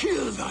to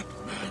kill that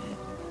man.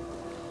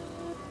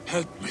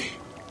 Help me.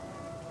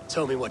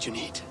 Tell me what you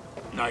need.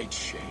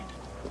 Nightshade.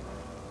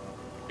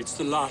 It's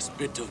the last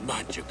bit of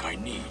magic I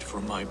need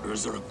for my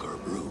Berserker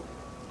brew.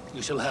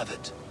 You shall have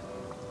it.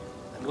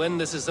 And when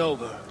this is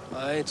over,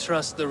 I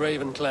trust the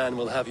Raven clan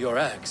will have your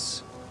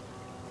axe.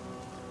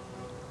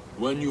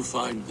 When you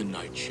find the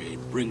Nightshade,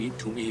 bring it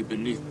to me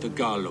beneath the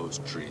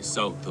gallows tree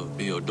south of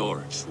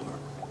Beodoricshire.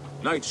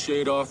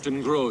 Nightshade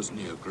often grows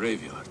near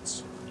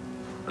graveyards,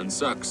 and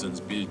Saxons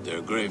build their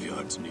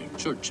graveyards near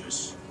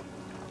churches.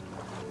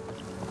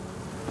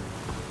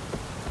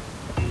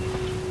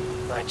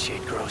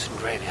 Nightshade grows in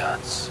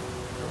graveyards.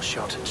 No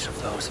shortage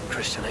of those in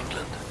Christian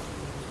England.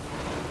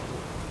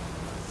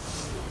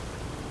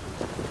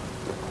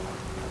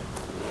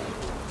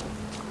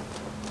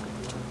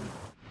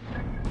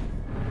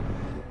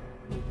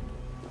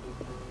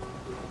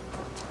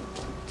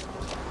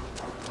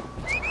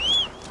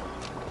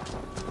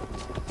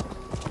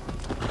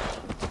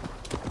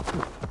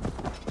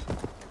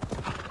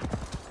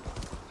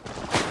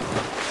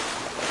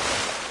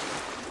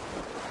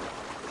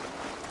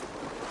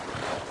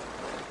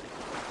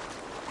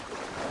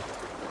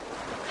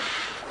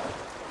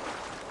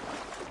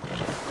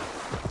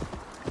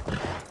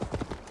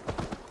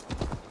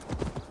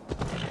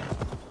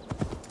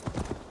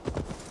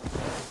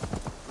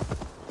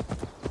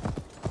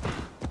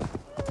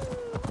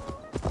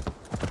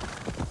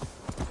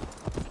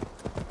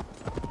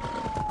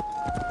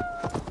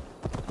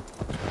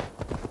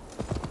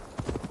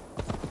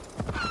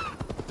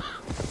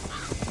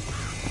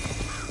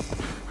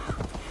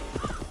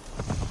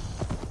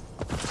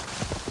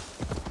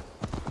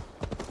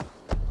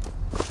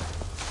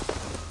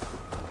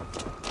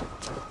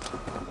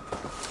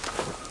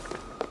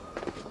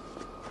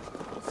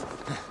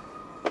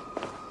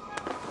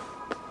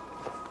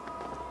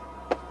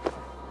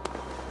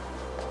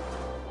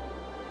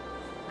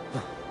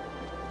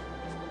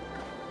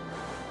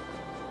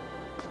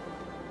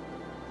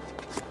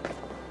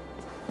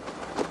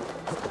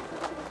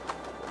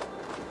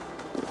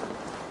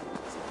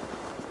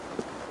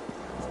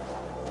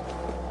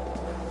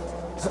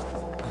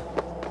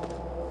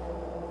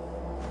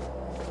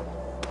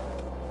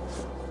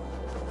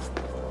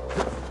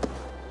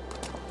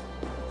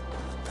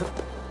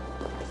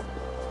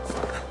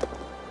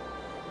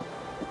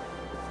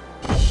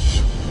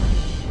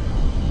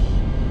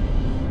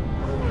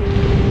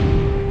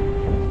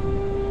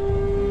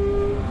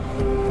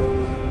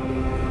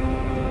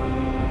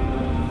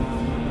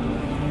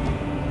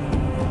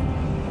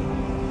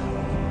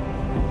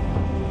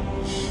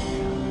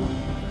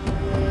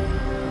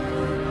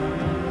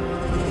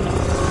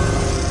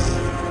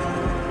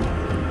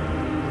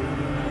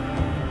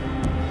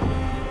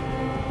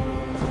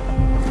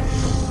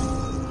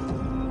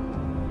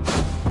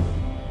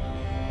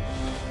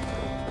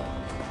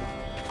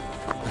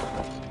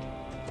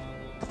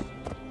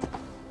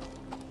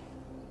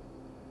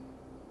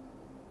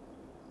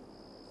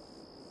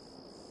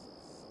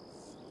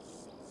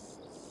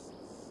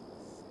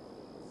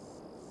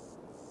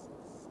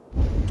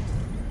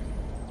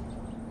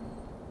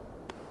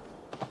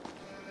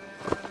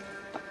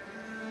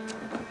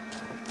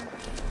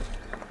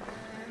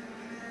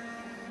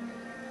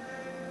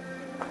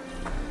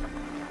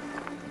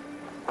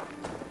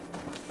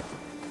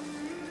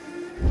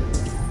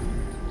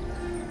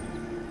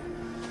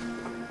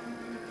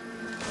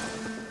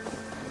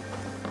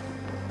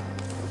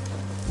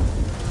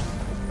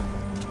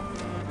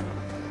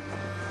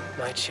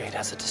 Nightshade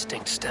has a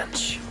distinct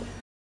stench.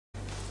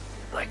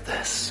 Like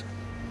this.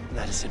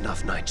 That is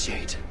enough,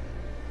 Nightshade.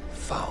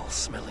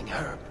 Foul-smelling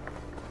herb.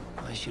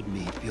 I should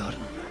meet Bjorn.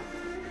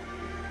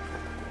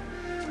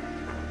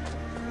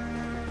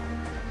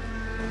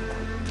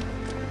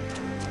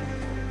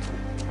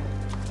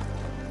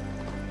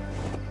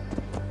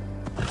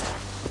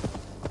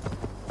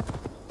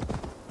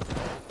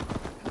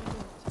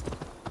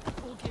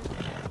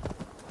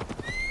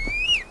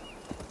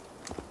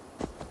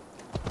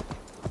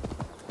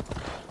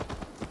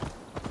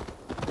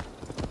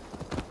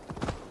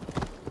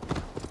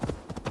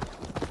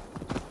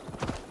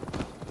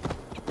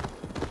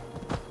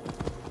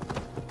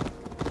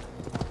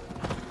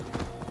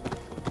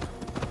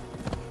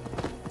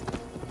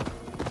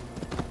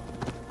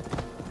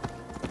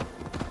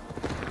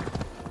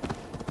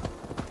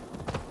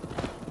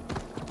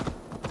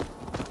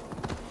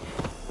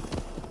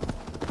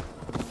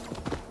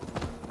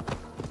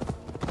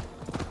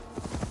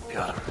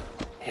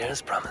 here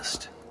as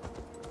promised.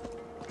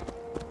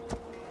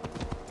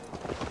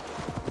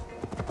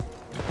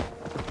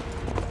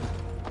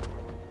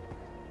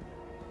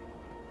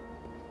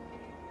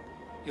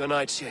 Your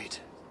nightshade.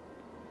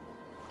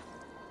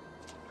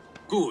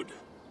 Good.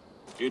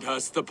 It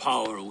has the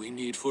power we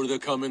need for the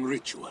coming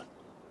ritual.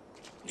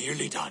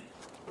 Nearly done.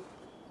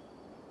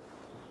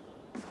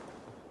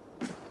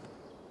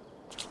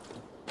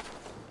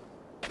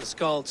 The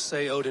Skalds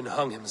say Odin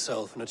hung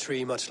himself in a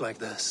tree much like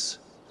this.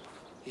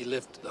 He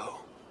lived, though.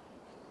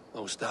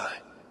 Most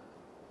die.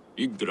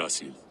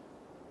 Yggdrasil.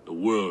 The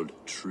world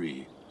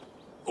tree.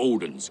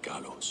 Odin's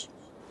gallows.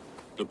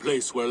 The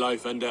place where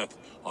life and death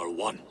are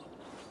one.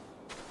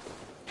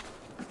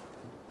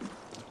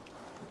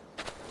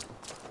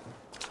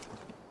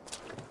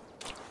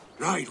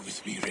 Ride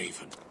with me,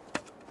 Raven.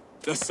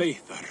 The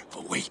Sather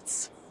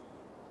awaits.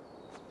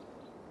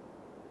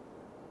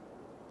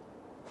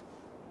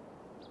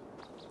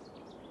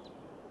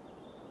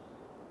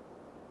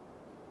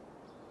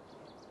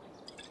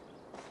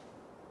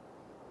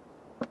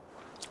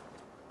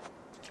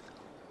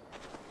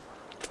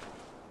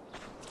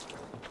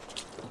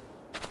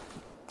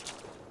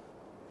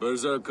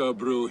 Berserker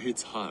brew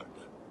hits hard.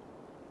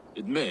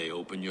 It may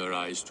open your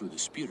eyes to the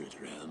spirit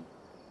realm.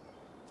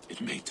 It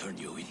may turn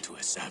you into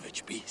a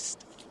savage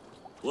beast.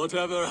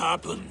 Whatever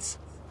happens,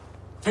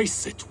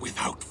 face it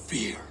without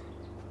fear.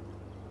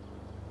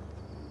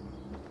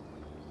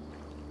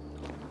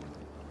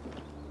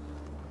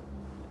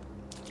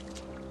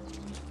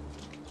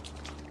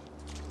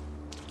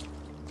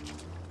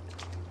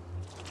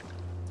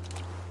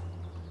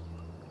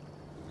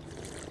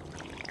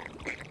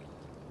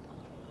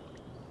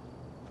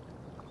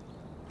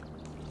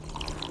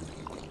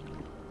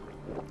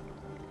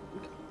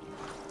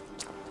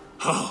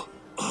 How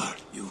are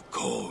you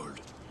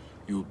cold?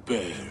 You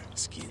bear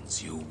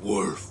skins, you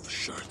wolf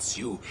shirts,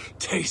 you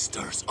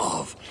tasters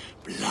of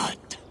blood.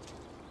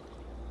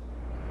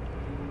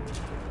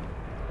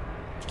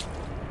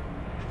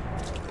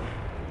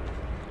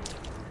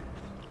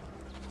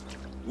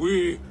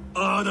 We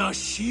are the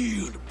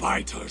shield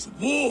biters,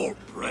 war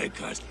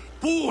breakers,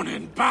 born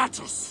in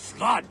battle's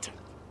flood.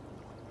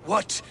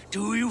 What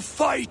do you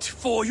fight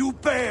for, you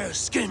bear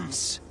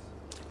skins?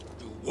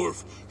 You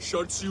wolf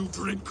shirts, you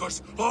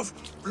drinkers of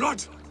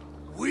blood.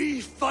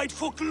 We fight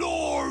for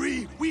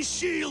glory, we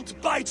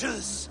shield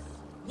biters!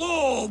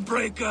 Wall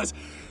breakers,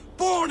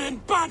 born in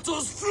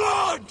battle's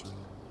flood!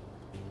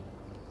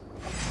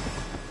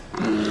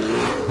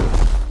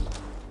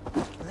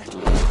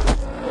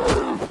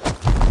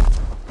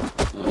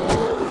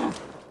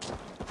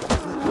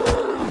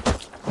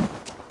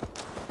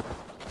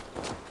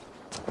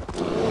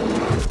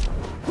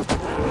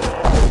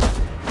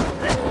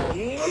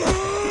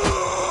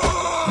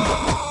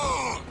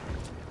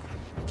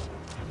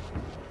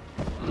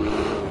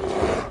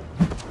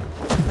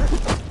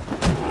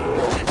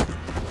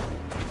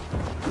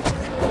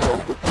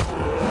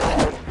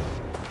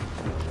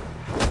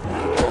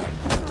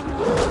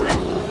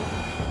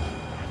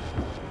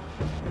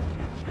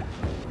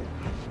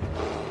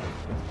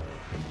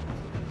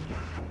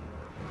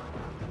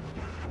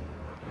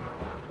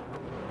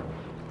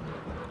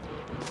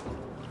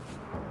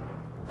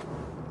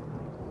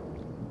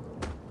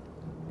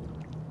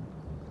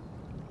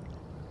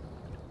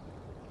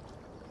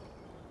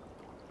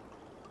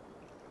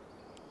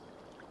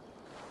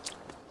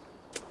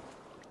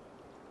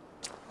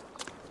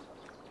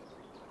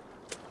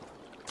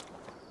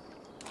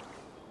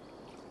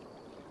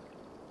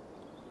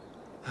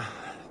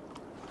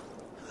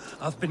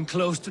 I've been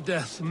close to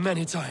death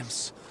many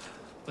times,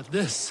 but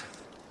this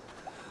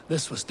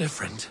was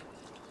different.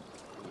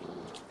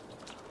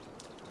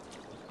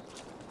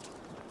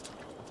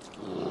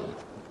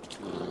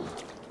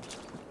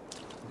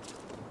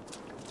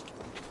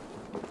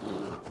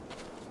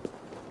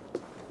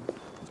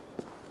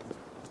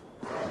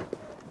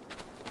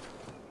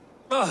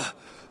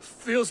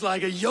 Feels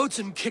like a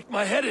Jotun kicked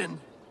my head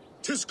in.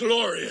 'Tis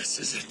glorious,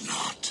 is it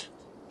not?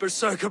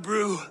 Berserker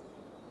brew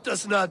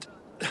does not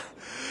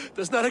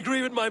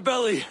agree with my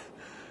belly.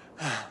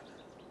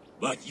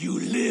 But you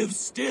live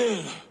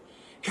still.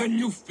 Can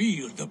you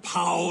feel the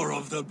power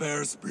of the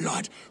bear's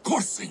blood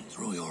coursing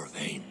through your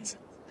veins?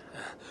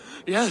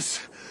 Yes,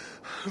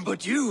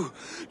 but you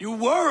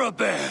were a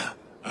bear.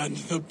 And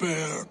the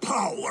bear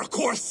power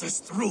courses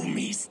through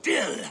me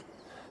still.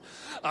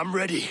 I'm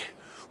ready.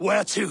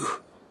 Where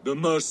to? The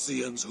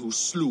Mercians who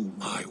slew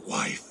my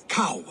wife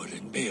cowered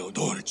in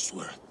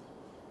Beodoritsworth.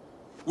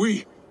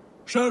 We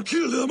shall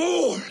kill them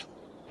all!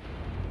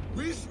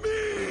 With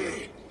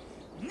me!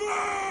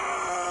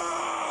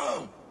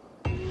 No!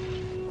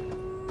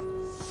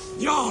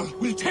 Jarl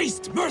will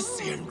taste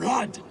mercy and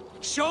blood!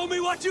 Show me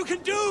what you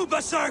can do,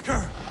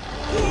 Berserker!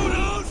 Put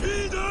out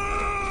Hither!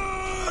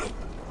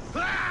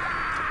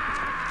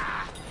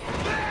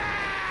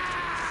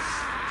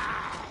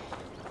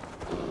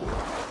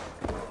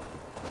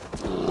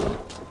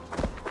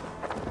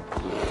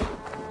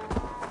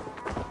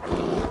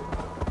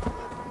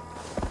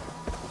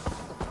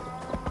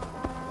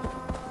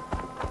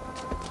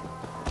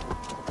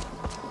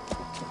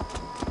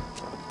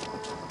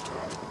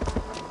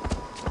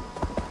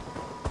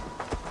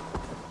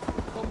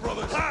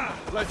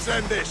 Let's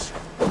end this.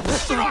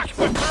 Strike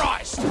for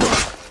Christ!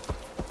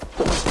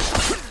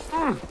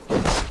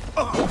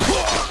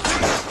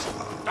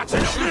 That's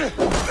it!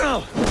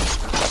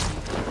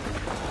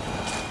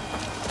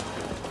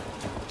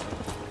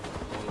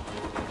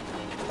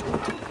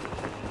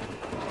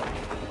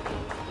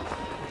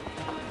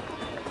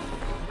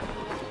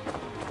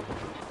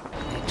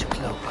 Need to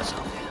cloak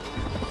myself here.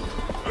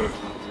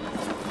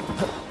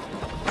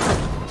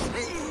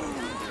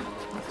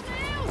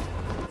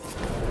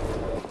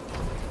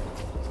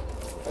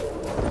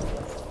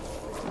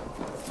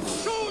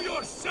 Show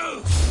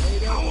yourselves,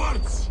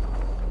 cowards!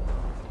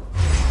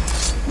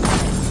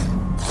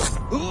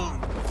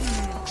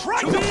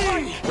 Try to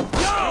fight!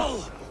 Go!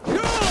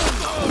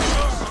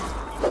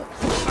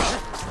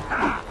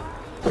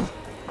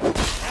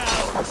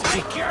 I'll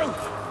take you!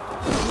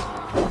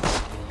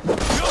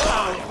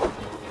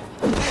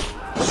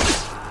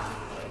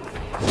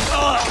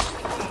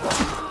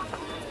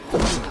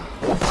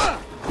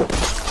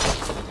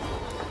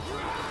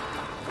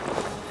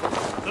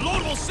 The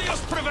Lord will see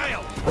us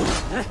prevail!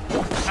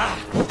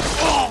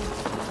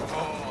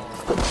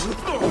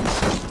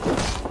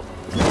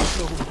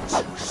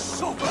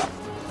 Sober!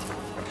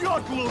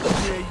 God love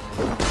me!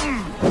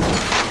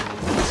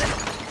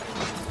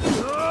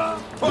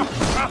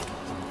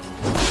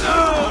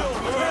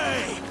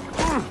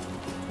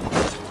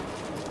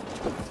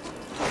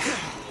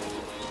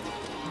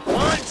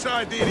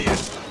 Blindside the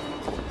idiot!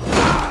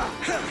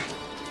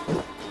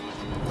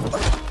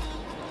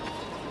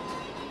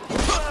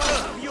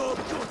 Your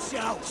guts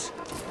out!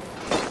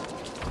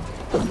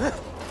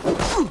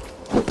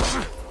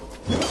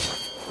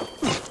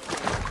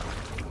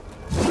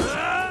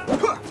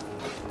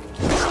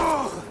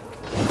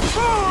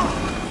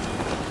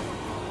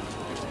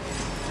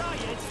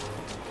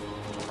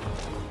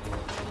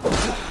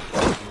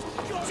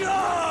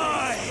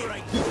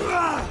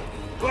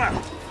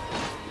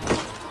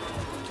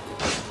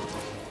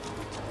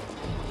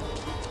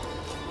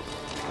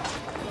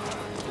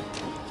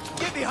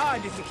 Get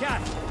behind if you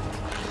can!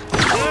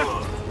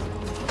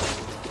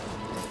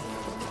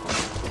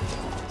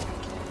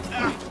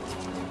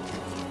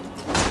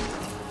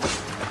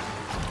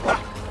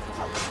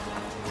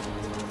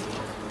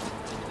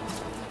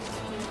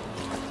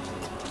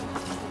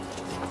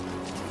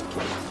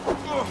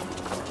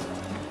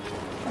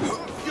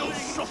 You'll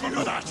suffer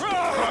for that!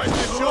 Right,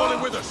 you're surely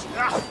with us!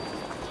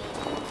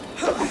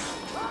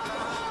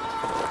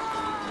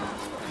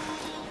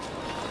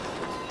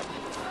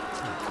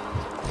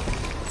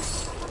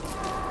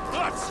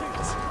 That's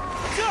it!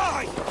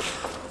 Die!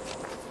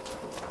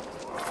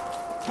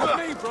 With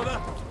me, brother!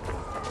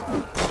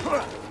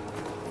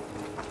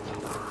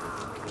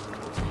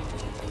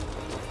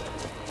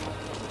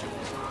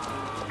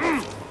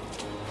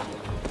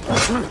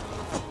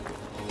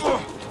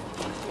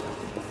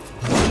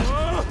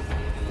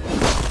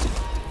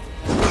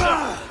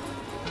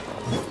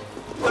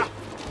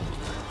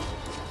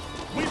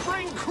 We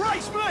bring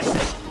Christ's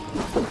mercy!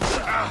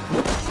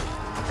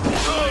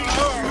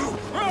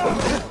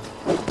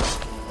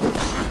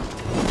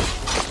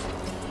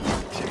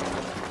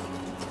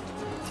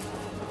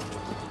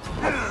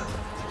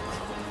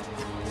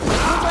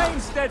 Remain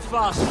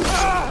steadfast!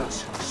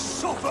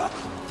 Suffer!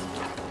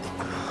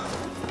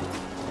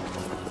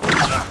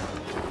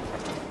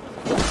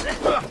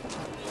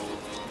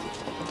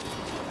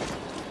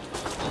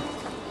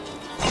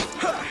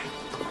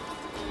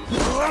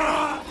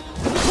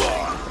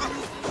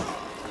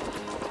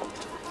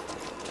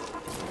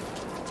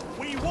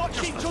 We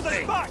watch each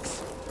other's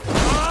backs!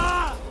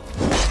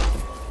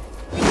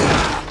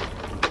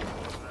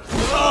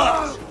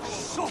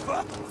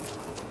 Suffer!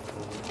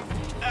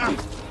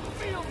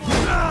 Feel my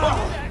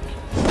neck!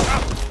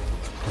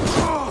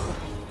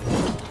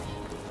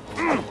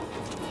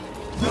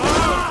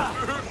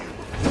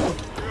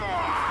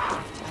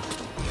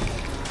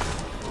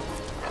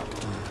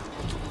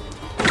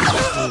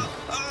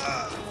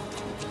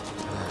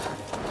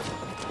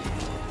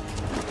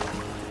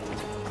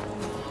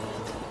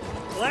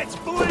 Let's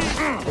bleed!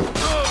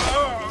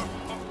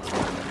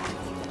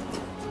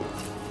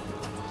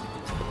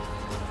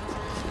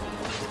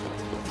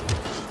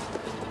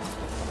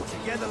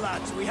 Together,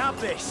 lads, we have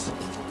this.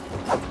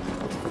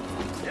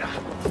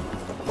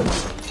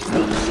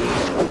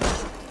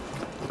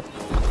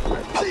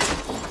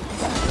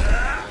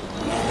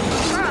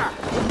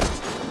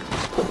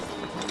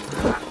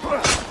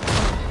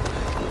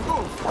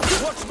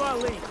 Watch my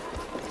lead.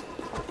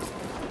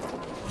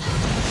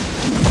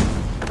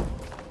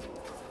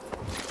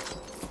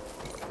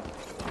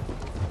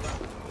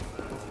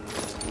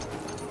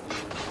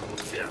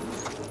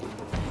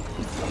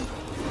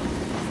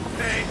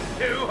 Ain't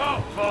too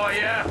hot for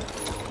you!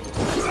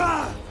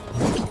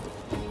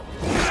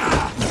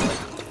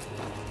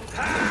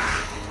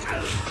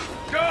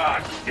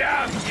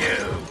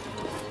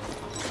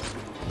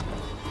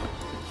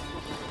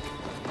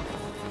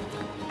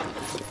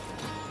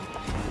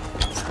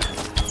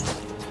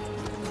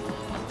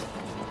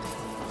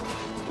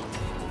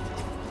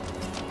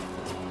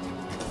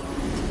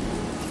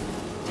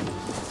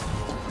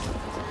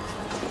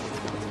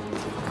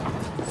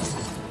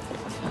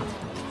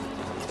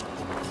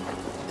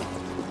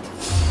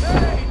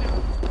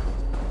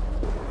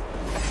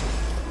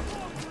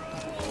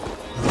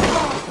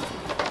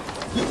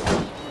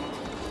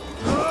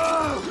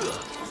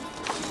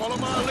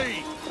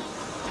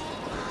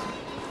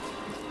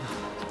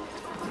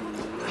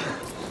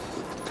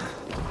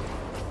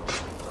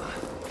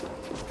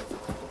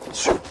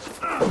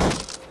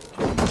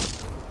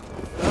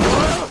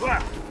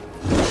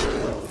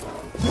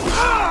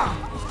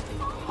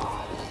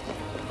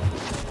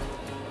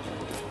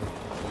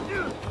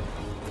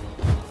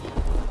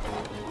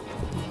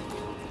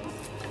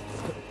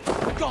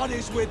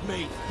 with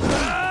me!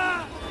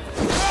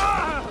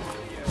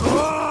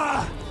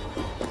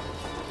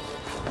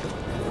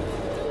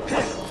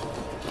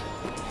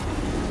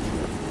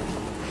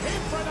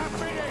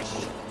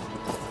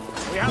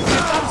 We have the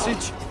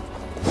advantage!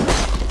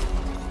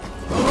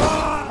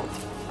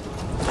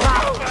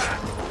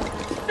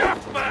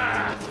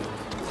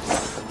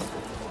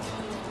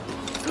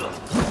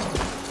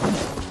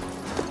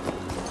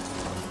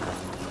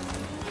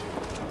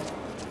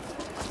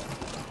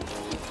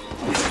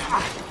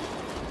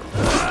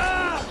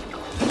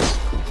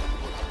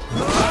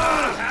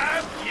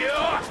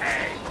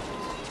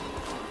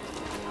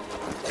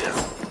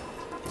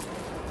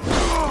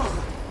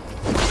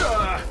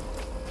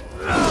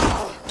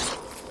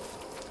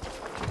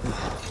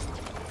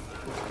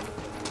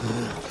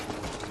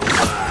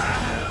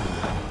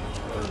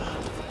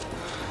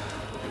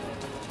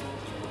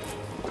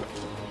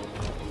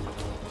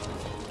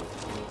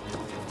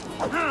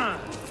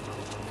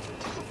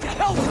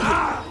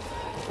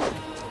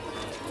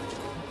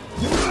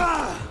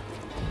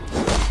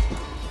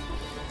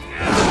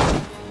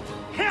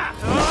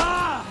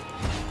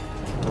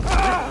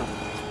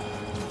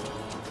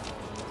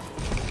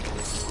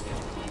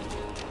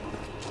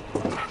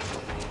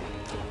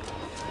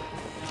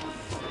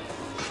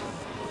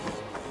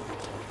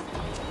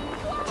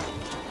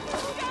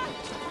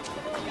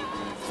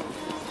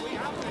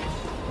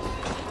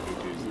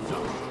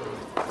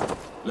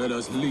 Let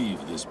us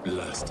leave this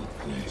blasted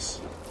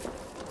place.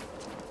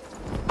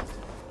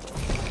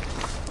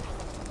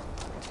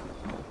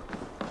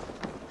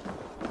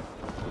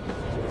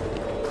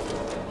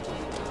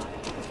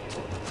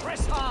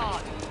 Press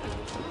hard!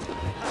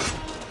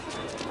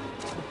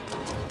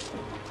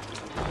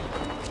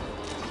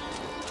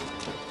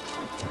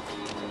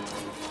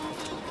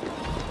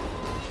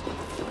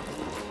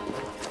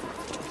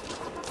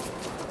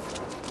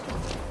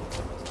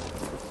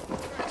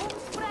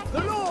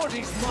 The Lord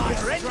is my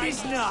strength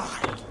is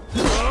nigh!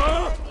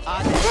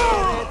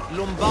 Adhere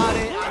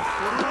lumbare ad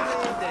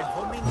furore de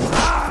homines.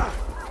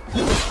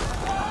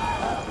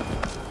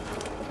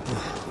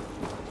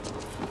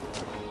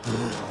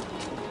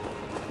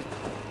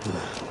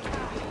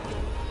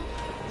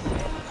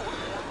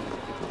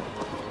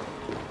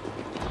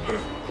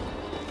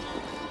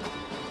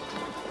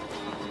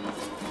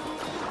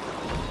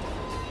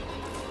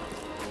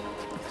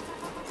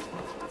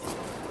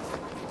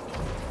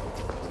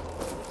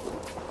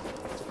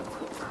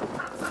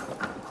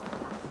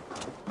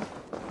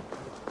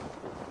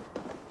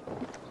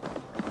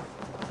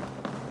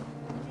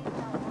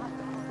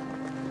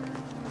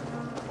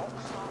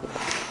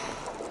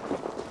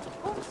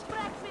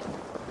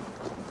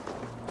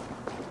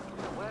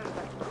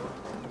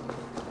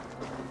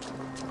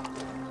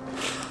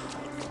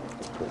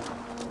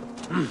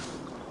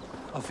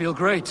 I feel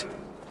great.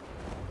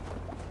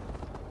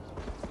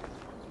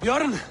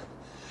 Bjorn,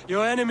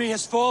 your enemy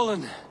has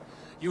fallen.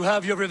 You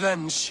have your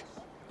revenge.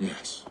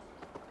 Yes.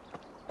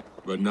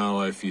 But now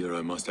I fear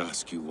I must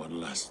ask you one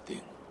last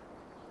thing.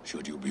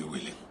 Should you be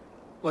willing?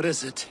 What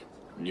is it?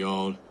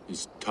 Njal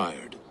is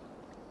tired.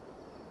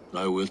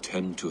 I will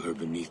tend to her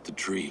beneath the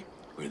tree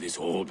where this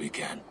all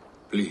began.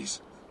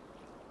 Please,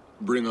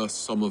 bring us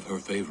some of her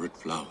favorite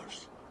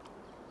flowers.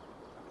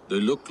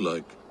 They look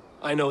like...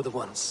 I know the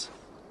ones.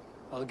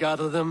 I'll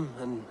gather them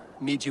and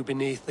meet you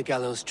beneath the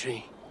gallows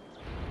tree.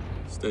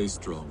 Stay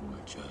strong, my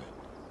child.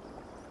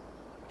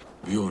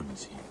 Bjorn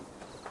is here.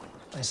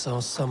 I saw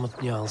some of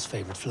Njal's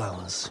favorite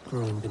flowers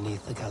growing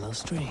beneath the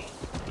gallows tree.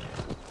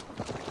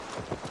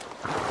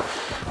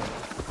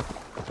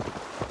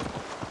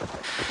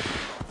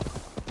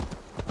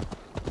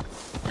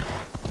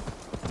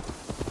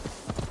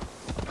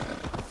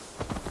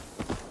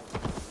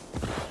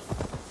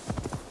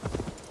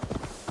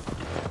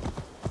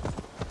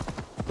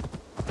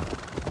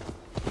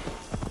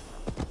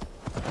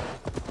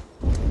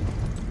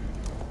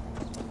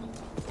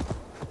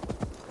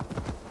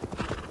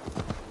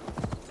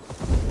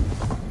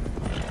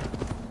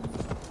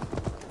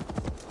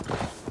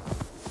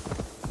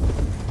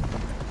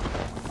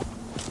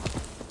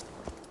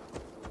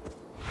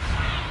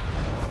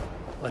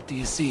 What do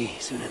you see,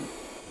 Sunan?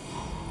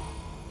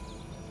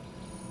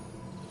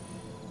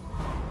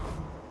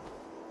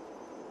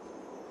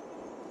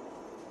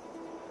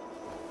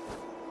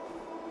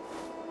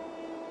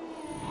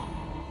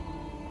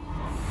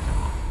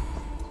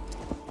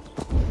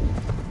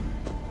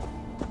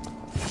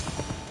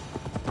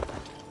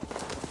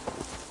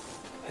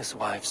 His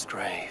wife's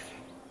grave.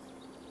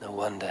 No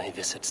wonder he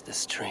visits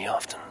this tree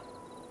often.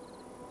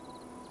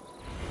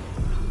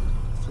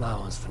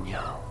 Flowers for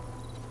Njal.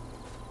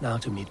 Now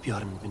to meet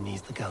Bjorn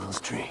beneath the gallows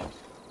tree.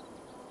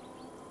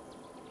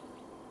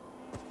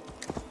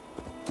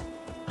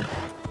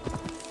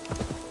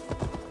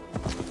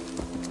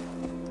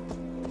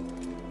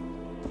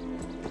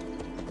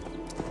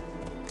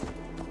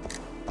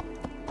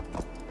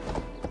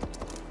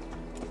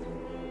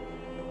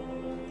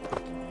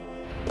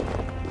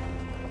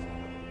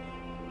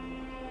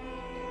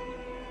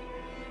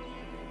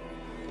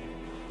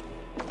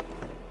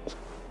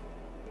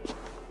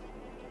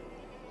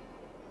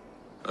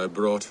 I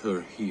brought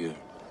her here,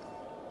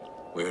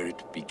 where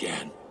it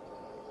began,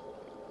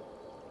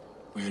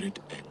 where it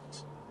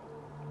ends.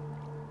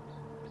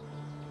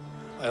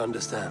 I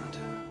understand.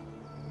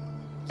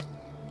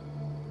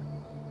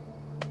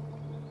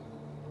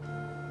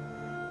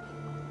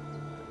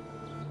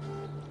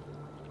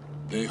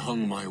 They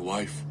hung my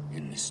wife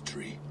in this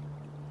tree,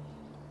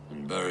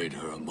 and buried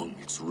her among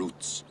its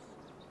roots.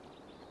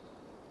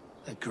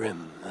 A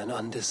grim and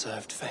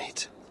undeserved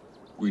fate.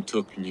 We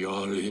took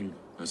Njal in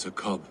as a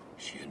cub,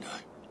 she and I.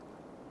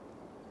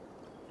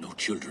 No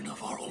children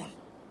of our own.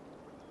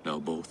 Now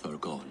both are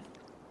gone.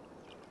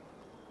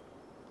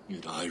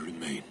 Yet I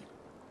remain.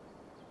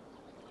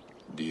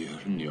 Dear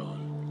Njal,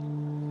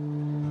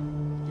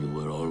 you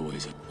were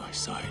always at my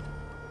side,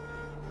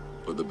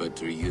 for the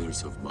better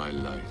years of my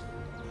life.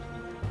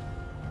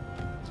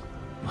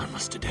 I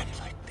must end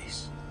like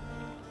this.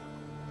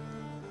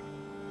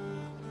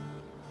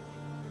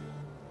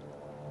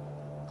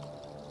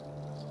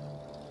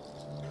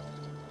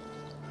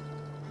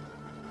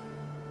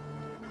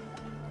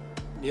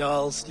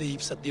 Njal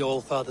sleeps at the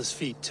All-Father's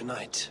feet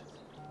tonight.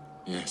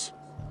 Yes.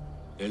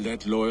 They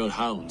let loyal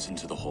hounds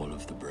into the Hall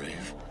of the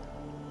Brave.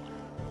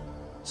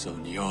 So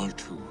Njal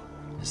too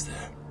is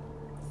there.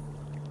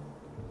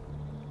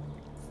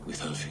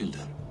 With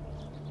Alfilda.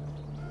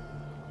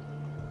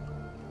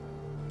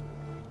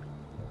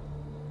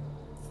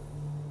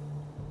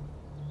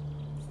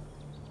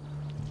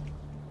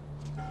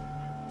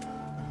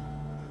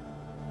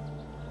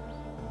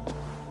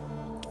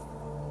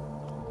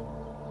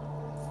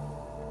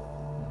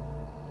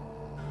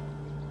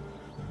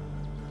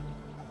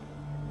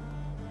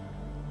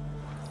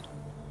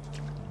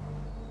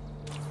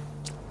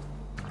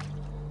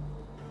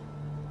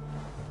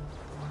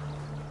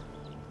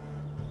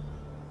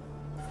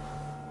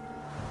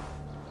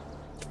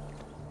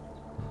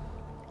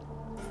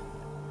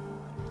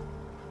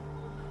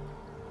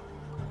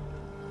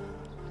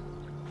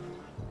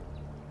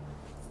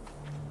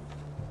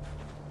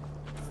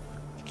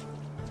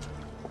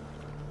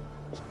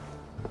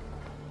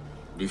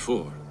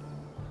 Before,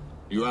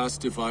 you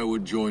asked if I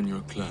would join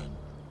your clan.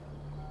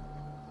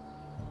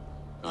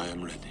 I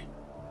am ready.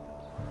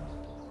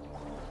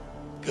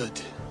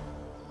 Good.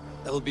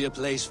 There will be a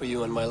place for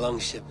you on my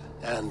longship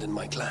and in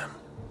my clan.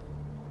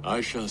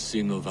 I shall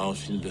sing of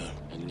Alfilda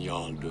and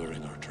Njal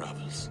during our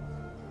travels.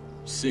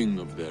 Sing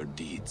of their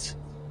deeds.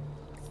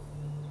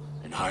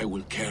 And I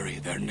will carry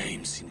their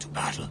names into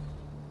battle.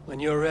 When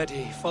you're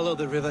ready, follow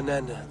the River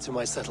Nene to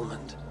my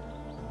settlement.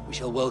 We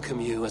shall welcome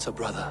you as a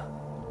brother.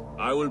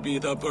 I will be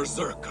the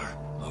berserker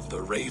of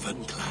the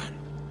Raven clan.